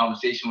having a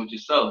conversation with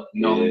yourself.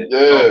 You know,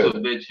 talk to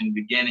a bitch in the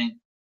beginning.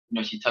 You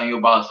know, she telling you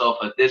about herself,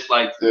 her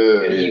dislikes.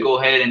 And then you go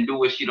ahead and do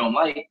what she don't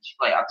like. She's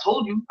like, I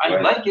told you, I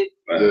didn't like it.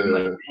 I'm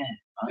like,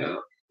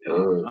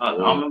 man, I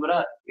remember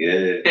that.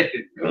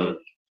 You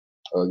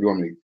want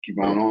me to keep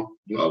going on?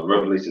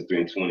 Revelation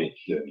 3 and 20.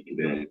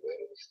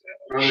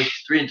 Revelation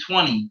 3 and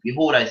 20.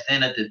 Behold, I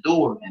stand at the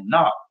door and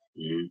knock.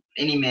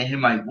 Any man hear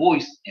my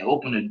voice and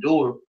open the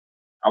door,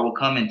 I will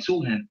come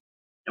into him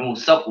and will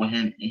sup with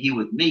him and he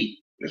with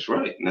me. That's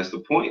right. And that's the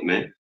point,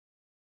 man.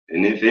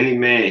 And if any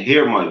man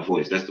hear my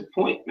voice, that's the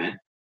point, man.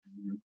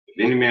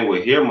 If any man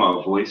will hear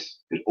my voice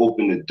and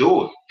open the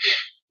door,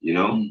 you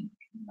know,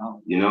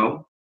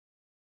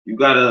 you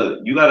gotta,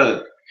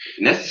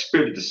 and that's the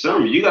spirit of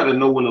discernment. You gotta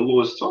know when the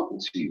Lord's talking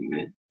to you,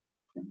 man.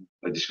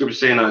 Like the scripture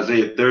saying in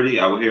Isaiah 30,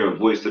 I will hear a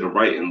voice to the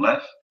right and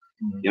left.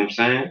 You know what I'm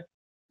saying?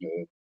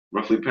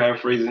 Roughly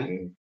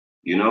paraphrasing,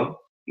 you know,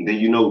 and then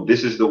you know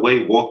this is the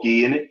way, walk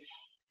ye in it,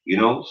 you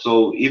know.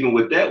 So even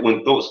with that,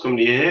 when thoughts come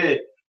to your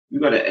head, you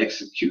gotta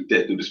execute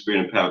that through the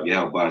spirit and power of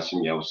Yahweh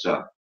Shem Yahweh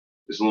Shah.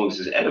 As long as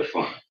it's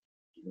edifying,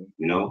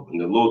 you know, and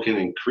the Lord can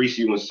increase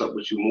you and sup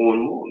with you more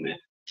and more, man.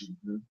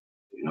 You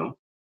know.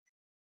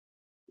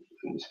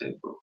 Understand,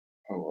 bro.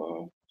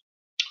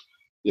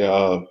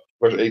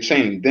 Verse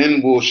 18,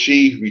 then will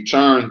she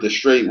return the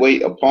straight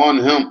weight upon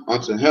him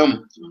unto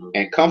him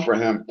and comfort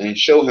him and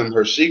show him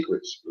her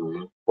secrets.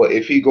 But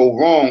if he go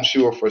wrong, she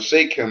will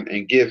forsake him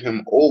and give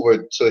him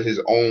over to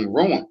his own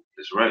ruin.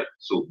 That's right.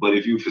 So, but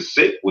if you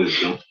forsake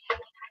wisdom, you know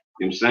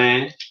what I'm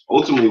saying?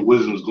 Ultimately,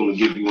 wisdom is going to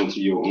give you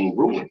into your own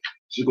ruin.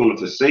 She's going to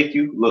forsake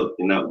you. Look,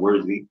 you're not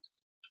worthy.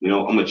 You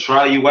know, I'm going to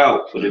try you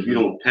out, but if you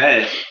don't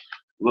pass,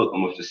 look,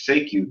 I'm going to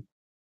forsake you.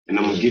 And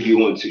I'm gonna give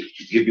you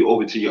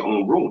over to your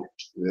own ruin.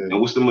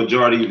 And what's the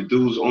majority of the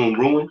dude's own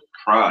ruin?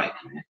 Pride,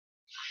 man.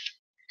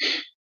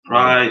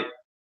 Pride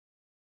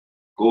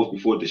goes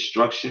before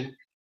destruction,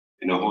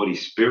 and a haughty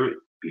spirit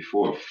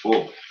before a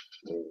fall.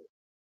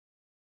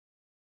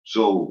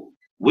 So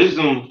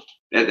wisdom,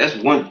 that's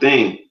one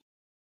thing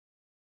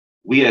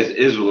we as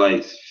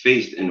Israelites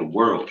faced in the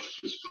world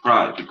is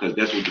pride, because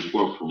that's what this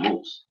world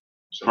promotes.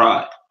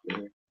 Pride.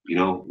 You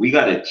know, we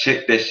gotta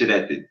check that shit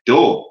at the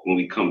door when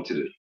we come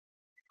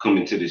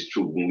into this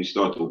truth, when we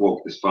start to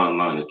walk this fine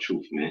line of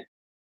truth, man.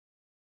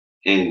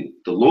 And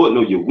the Lord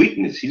know your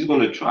weakness. He's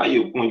going to try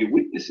you upon your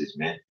weaknesses,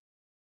 man.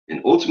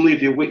 And ultimately,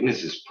 if your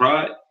weakness is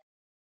pride,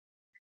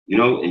 you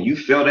know, and you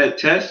fail that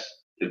test,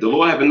 if the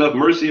Lord have enough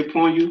mercy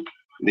upon you,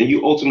 then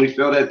you ultimately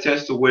fail that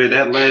test to where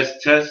that last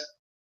test,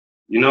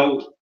 you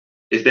know,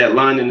 is that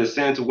line in the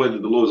sand to whether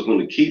the Lord is going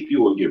to keep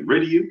you or get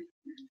rid of you.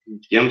 You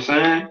know what I'm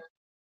saying?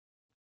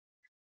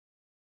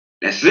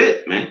 That's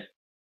it, man.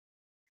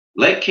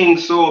 Let King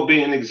Saul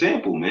be an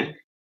example, man.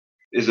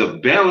 There's a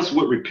balance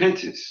with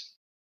repentance.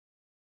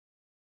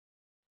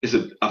 It's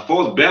a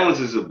false balance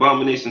is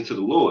abomination to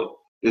the Lord.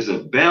 There's a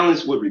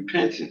balance with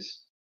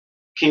repentance.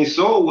 King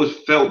Saul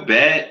felt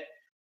bad,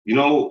 you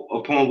know,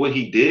 upon what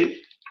he did,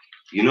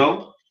 you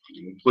know,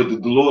 but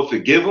did the Lord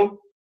forgive him?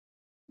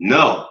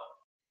 No.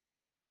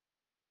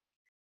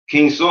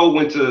 King Saul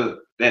went to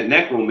that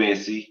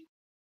necromancy,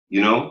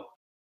 you know.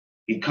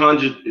 He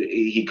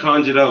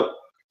conjured up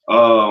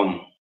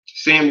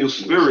Samuel's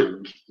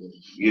spirit,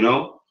 you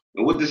know.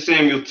 And what did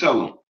Samuel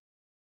tell him?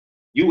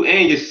 You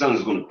and your son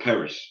is going to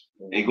perish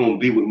and going to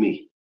be with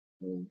me.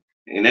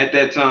 And at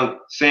that time,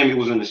 Samuel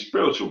was in the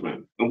spiritual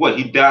realm. And what?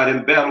 He died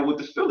in battle with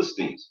the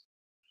Philistines.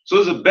 So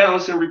there's a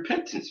balance in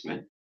repentance,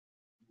 man.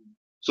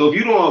 So if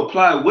you don't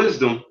apply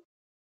wisdom,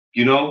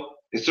 you know,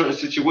 in certain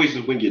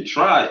situations when you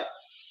try it,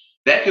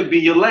 that could be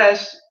your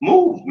last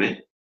move, man.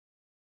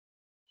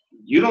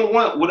 You don't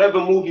want whatever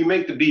move you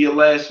make to be your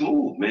last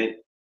move, man.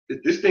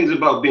 This thing's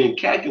about being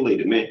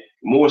calculated, man.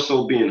 More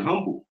so being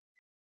humble,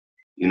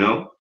 you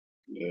know.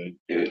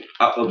 And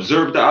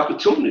observe the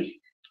opportunity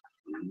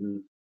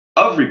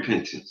of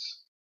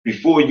repentance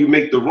before you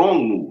make the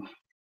wrong move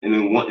and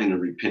then wanting to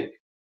repent.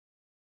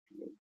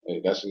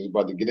 Hey, that's what he's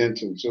about to get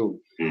into too.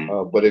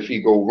 But if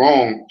he go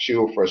wrong, she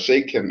will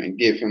forsake him and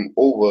give him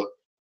over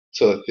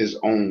to his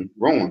own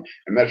ruin.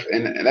 And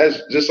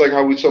that's just like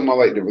how we talking about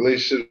like the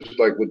relationships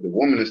like with the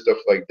woman and stuff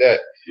like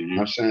that. You know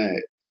what I'm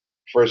saying?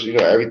 First, you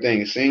know,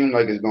 everything seemed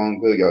like it's going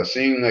good. Y'all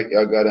seem like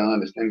y'all got to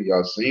understand.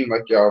 Y'all seem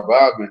like y'all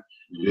vibing.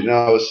 You know,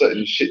 all of a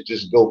sudden shit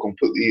just go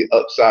completely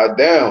upside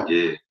down.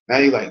 Yeah. Now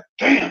you're like,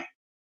 damn,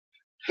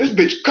 this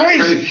bitch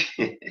crazy.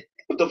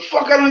 What the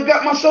fuck I done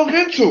got myself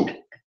into?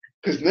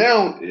 Because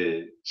now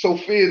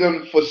Sophia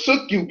done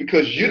forsook you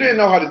because you didn't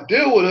know how to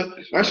deal with her.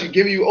 Now she's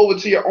giving you over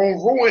to your own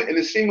ruin, and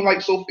it seeming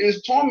like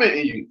Sophia's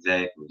tormenting you.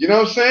 Exactly. You know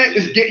what I'm saying?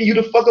 It's getting you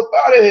the fuck up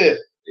out of here.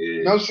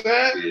 You know what I'm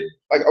saying?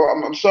 Like,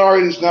 I'm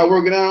sorry, it's not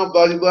working out,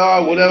 blah, blah,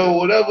 blah,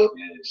 whatever.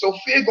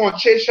 Sophia gonna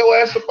chase your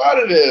ass up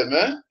out of there,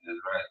 man. That's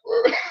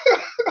right.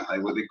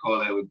 Like what they call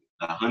that with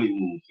the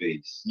honeymoon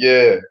phase.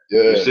 The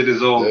shit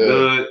is all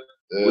good.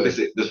 What is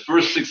it? The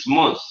first 6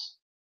 months,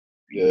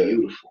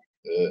 beautiful.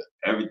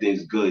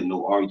 Everything's good,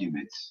 no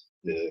arguments.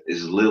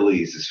 It's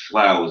lilies, it's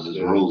flowers, it's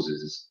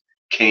roses, it's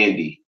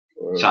candy,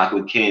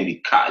 chocolate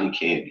candy, cotton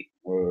candy.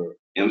 You know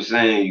what I'm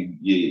saying?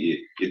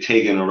 You're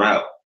taking her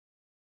out.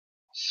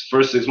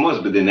 First 6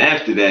 months, but then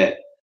after that,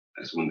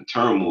 that's when the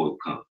turmoil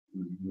comes.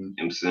 You know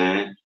what I'm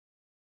saying?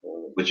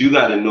 But you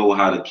got to know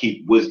how to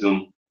keep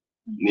wisdom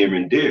near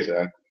and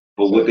dear.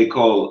 But what they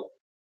call,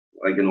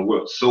 like in the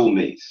world,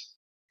 soulmates.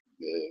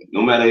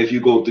 No matter if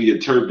you go through your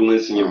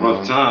turbulence and your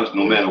rough times,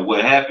 no matter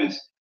what happens,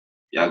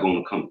 y'all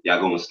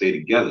gonna stay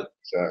together.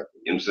 You know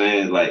what I'm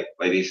saying? Like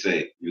they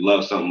say, you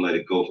love something, let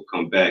it go. If it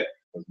come back,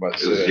 it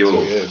was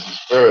yours.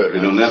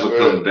 It'll never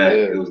come back.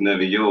 It was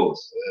never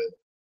yours.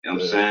 You know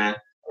what I'm saying?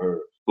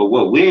 But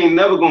what we ain't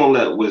never gonna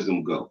let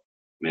wisdom go,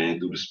 man,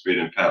 through the spirit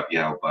and power of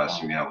Yahweh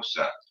Bashim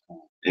Yahushua.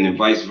 And then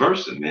vice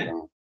versa,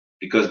 man.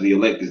 Because the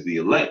elect is the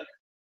elect,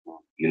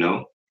 you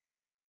know.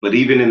 But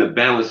even in the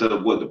balance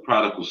of what the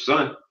prodigal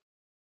son,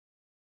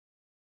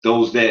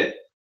 those that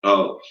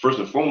first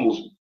and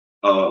foremost,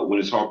 when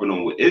it's harping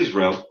on with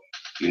Israel,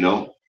 you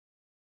know,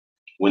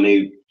 when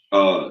they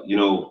you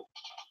know,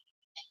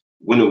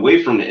 went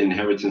away from the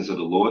inheritance of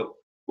the Lord,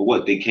 but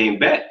what they came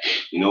back,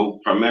 you know,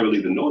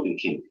 primarily the northern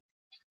kingdom.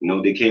 You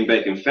know, they came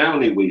back and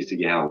found their ways to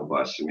Yahweh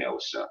Bashim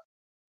Yahushua.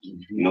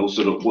 You know,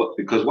 so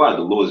because why?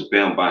 The Lord is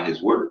bound by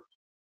his word.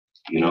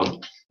 You know,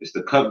 it's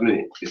the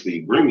covenant, it's the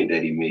agreement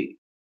that he made.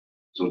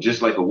 So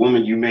just like a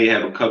woman, you may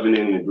have a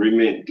covenant and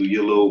agreement, do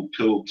your little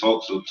pillow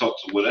talks or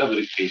whatever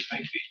the case may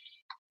be.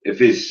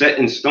 If it's set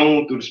in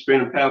stone through the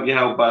spirit and power of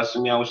Yahweh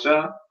Bashim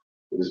Yahushua,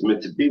 what it's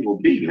meant to be will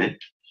be, man.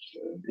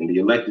 And the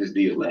elect is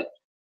the elect.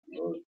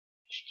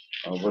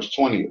 Verse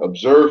 20,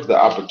 observe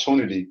the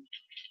opportunity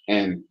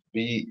and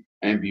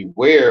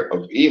beware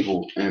of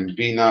evil, and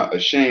be not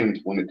ashamed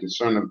when it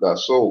concerneth thy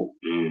soul.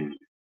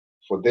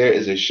 For there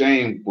is a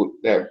shame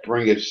that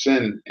bringeth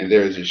sin, and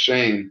there is a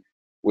shame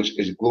which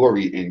is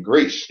glory and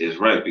grace. It's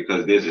right,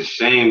 because there's a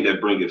shame that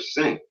bringeth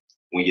sin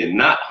when you're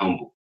not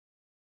humble.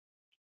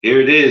 Here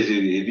it is.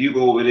 If you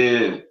go over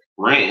there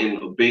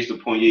ranting based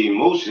upon your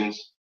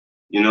emotions,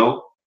 you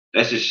know,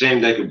 that's a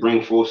shame that could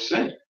bring forth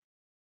sin.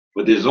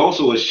 But there's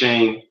also a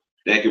shame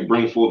that could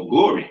bring forth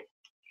glory,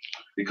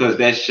 because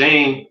that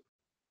shame,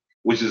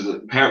 which is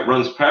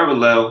runs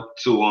parallel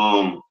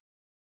to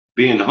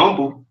being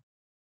humble,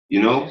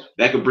 you know,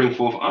 that could bring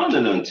forth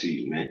honor unto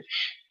you, man.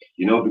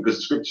 You know, because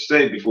the scriptures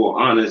say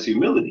before honor is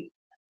humility.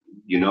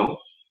 You know,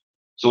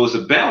 so it's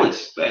a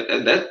balance.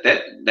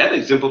 That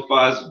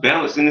exemplifies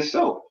balance in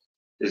itself.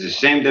 There's a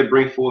shame that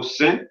bring forth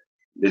sin.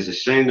 There's a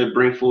shame that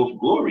bring forth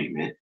glory,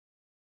 man.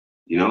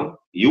 You know,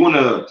 you want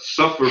to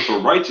suffer for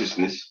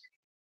righteousness.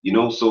 You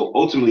know, so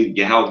ultimately,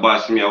 Yahweh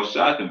Bashim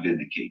Yahushua can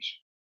vindicate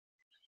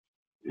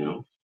you. You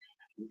know.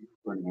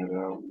 Bring that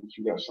out.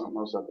 You got something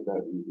else after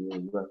that?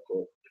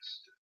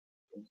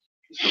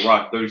 It's the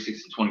Rock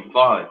 36 and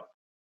 25.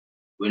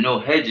 With no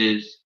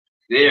hedges,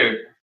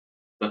 there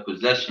the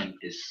possession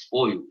is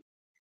spoiled.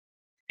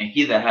 And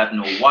he that hath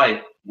no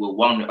wife will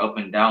wander up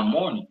and down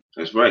mourning.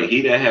 That's right.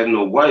 He that have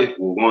no wife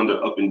will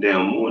wander up and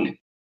down mourning.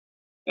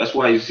 That's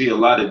why you see a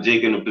lot of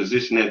Jake in the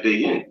position that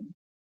they in.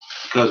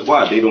 Because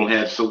why? They don't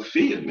have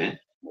Sophia, man.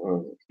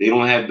 They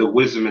don't have the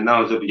wisdom and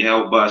knowledge of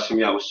Yahweh Bashim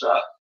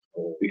Yahushua.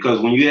 Because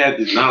when you have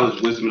this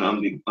knowledge, wisdom,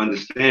 and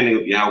understanding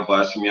of Yahweh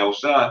Bashim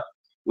Yahushua,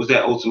 what's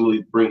that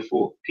ultimately bring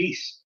forth?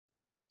 Peace.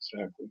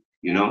 Exactly.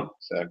 You know?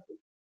 Exactly.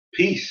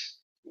 Peace.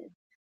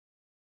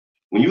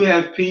 When you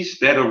have peace,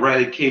 that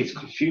eradicates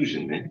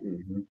confusion,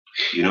 man.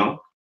 You know?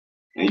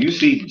 And you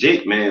see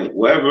Jake, man,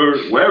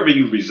 wherever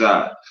you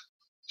reside,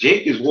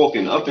 Jake is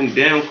walking up and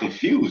down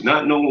confused,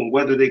 not knowing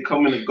whether they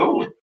coming or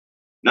going,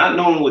 not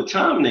knowing what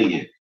time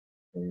they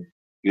in.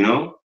 You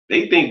know?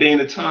 They think they in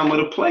the time of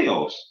the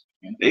playoffs.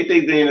 They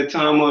think they in the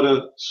time of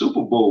the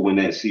Super Bowl when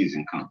that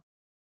season comes.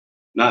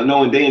 Not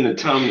knowing they in the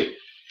time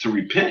to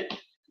repent.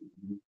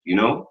 You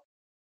know?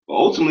 But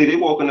ultimately they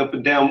walking up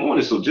and down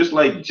mourning. So just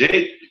like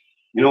Jake,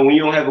 you know, when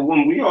you don't have a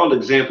woman, we all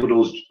example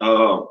those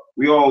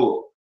we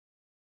all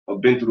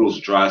have been through those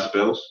dry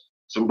spells.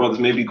 Some brothers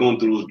may be going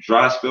through those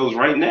dry spells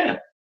right now.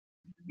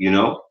 You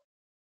know?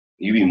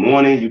 You be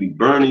mourning, you be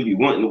burning, you be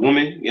wanting a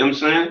woman, you know what I'm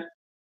saying?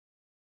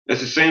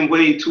 That's the same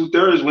way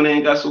 2/3 when they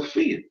ain't got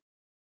Sophia.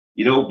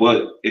 You know,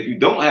 but if you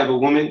don't have a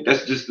woman,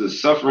 that's just the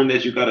suffering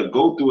that you gotta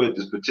go through at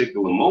this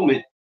particular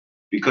moment.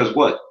 Because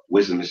what?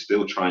 Wisdom is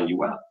still trying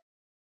you out.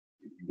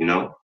 You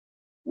know?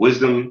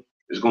 Wisdom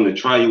is going to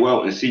try you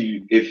out and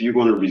see if you're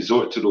going to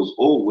resort to those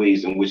old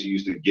ways in which you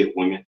used to get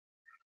women.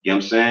 You know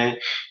what I'm saying?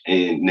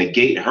 And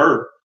negate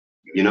her,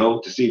 you know,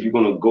 to see if you're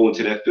going to go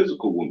into that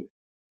physical woman.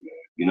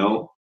 You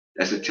know?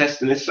 That's a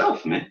test in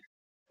itself, man.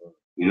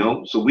 You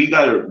know? So we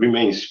got to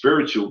remain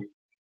spiritual.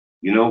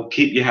 You know?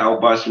 Keep your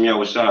house by some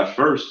Yahweh side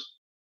first.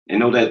 And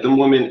know that them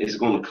women is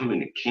going to come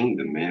in the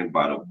kingdom, man,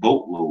 by the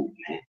boatload,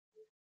 man.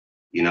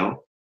 You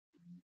know?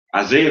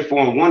 Isaiah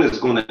 4:1 is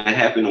going to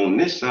happen on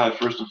this side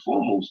first and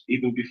foremost,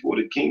 even before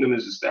the kingdom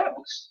is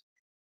established.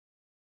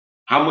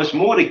 How much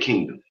more the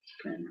kingdom?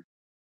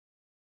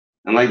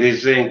 And like they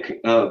saying,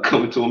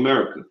 coming to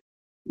America,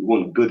 we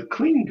want good,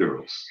 clean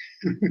girls.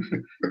 You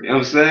know what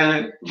I'm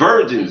saying?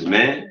 Virgins,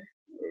 man.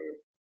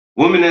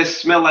 Women that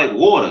smell like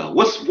water.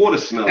 What's water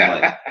smell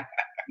like?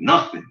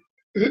 Nothing.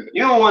 You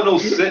don't want no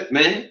scent,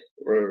 man.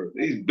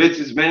 These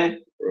bitches, man.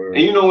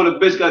 And you know when a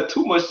bitch got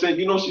too much scent,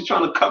 you know she's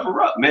trying to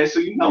cover up, man. So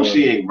you know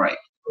she ain't right.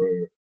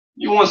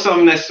 You want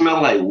something that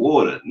smell like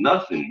water.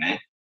 Nothing, man.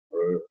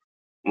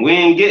 We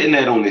ain't getting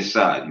that on this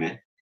side, man.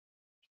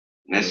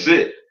 That's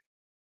it.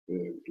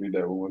 Read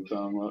that one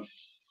time, huh?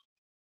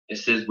 It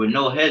says, with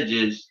no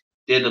hedges,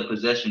 there the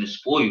possession is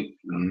spoiled.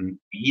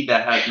 He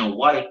that has no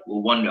wife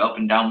will wander up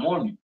and down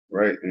mourning.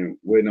 Right, and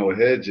where no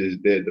hedges,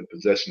 there the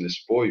possession is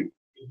spoiled.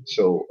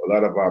 So a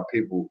lot of our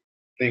people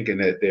thinking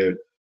that they're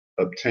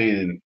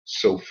obtaining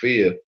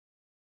Sophia,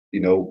 you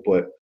know,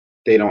 but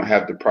they don't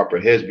have the proper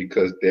hedge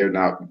because they're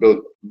not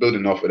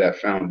building off of that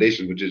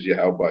foundation, which is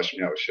Yahweh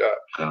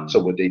Shah. So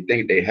what they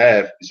think they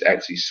have is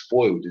actually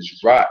spoiled,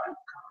 it's rotten,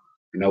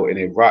 you know, and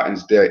it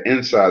rottens their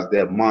insides,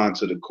 their mind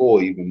to the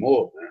core even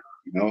more, man,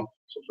 you know.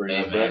 So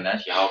bring that man,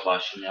 that's Yahweh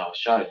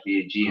Shah, be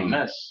a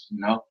GMS,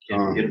 you know,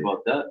 can't forget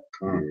about that.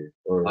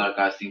 A lot of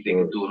guys think they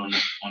can do it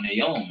on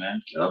their own,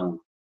 man.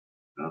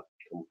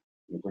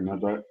 Bring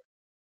that back.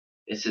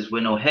 It says,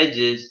 with no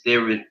hedges,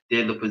 there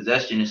the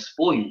possession is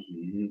spoiled.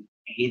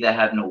 He that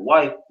have no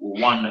wife will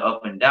wander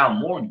up and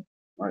down mourning.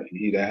 Right.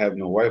 He that have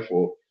no wife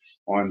will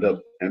wind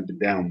up and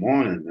down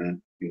mourning,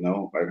 man. You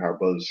know, like our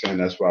brother's saying,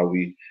 that's why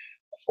we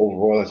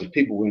overall as a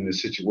people we're in the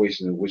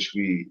situation in which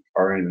we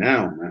are in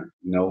now, man.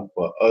 You know,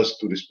 but us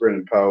through the spirit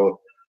and power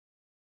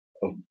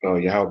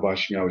of Yahweh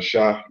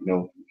Shah, you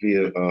know,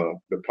 via the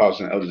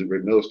apostles and elders of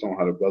Great Millstone,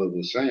 how the brother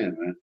was saying,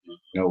 man.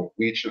 You know,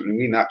 we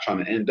not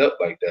trying to end up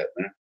like that,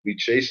 man. We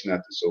chasing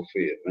after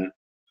Sophia, man.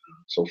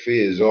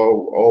 Sophia is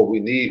all we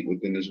need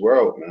within this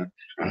world, man.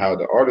 And how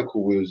the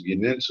article we was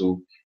getting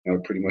into, you know,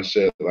 pretty much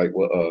said like,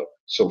 well,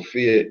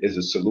 Sophia is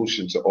a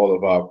solution to all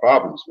of our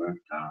problems, man.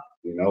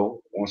 You know,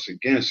 once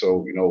again,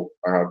 so you know,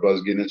 our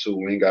brothers getting into,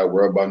 we ain't got to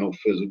worry about no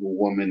physical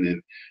woman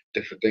and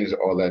different things of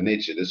all that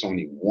nature. There's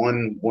only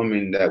one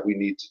woman that we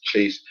need to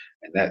chase,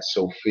 and that's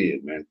Sophia,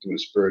 man, through the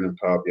spirit and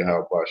power of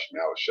Yahweh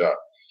Shah.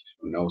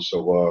 You know,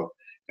 so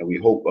and we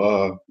hope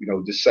you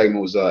know, this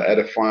segment was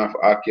edifying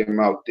for Akim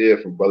out there,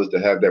 for brothers to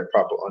have that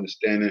proper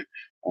understanding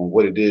on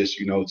what it is,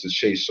 you know, to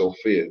chase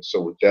Sophia.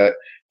 So with that,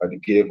 I'd like to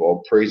give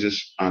all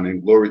praises, honor,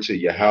 and glory to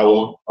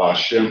Yahweh,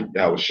 Hashem,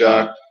 Yahweh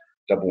Shah.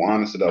 Double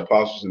honors to the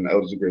apostles and the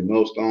elders of Great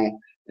Millstone,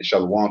 and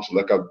shalom to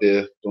look out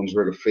there doing this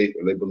work of faith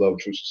and labor, love,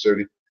 true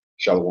sincerity.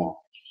 Shalom.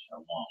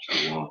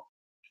 Shalom.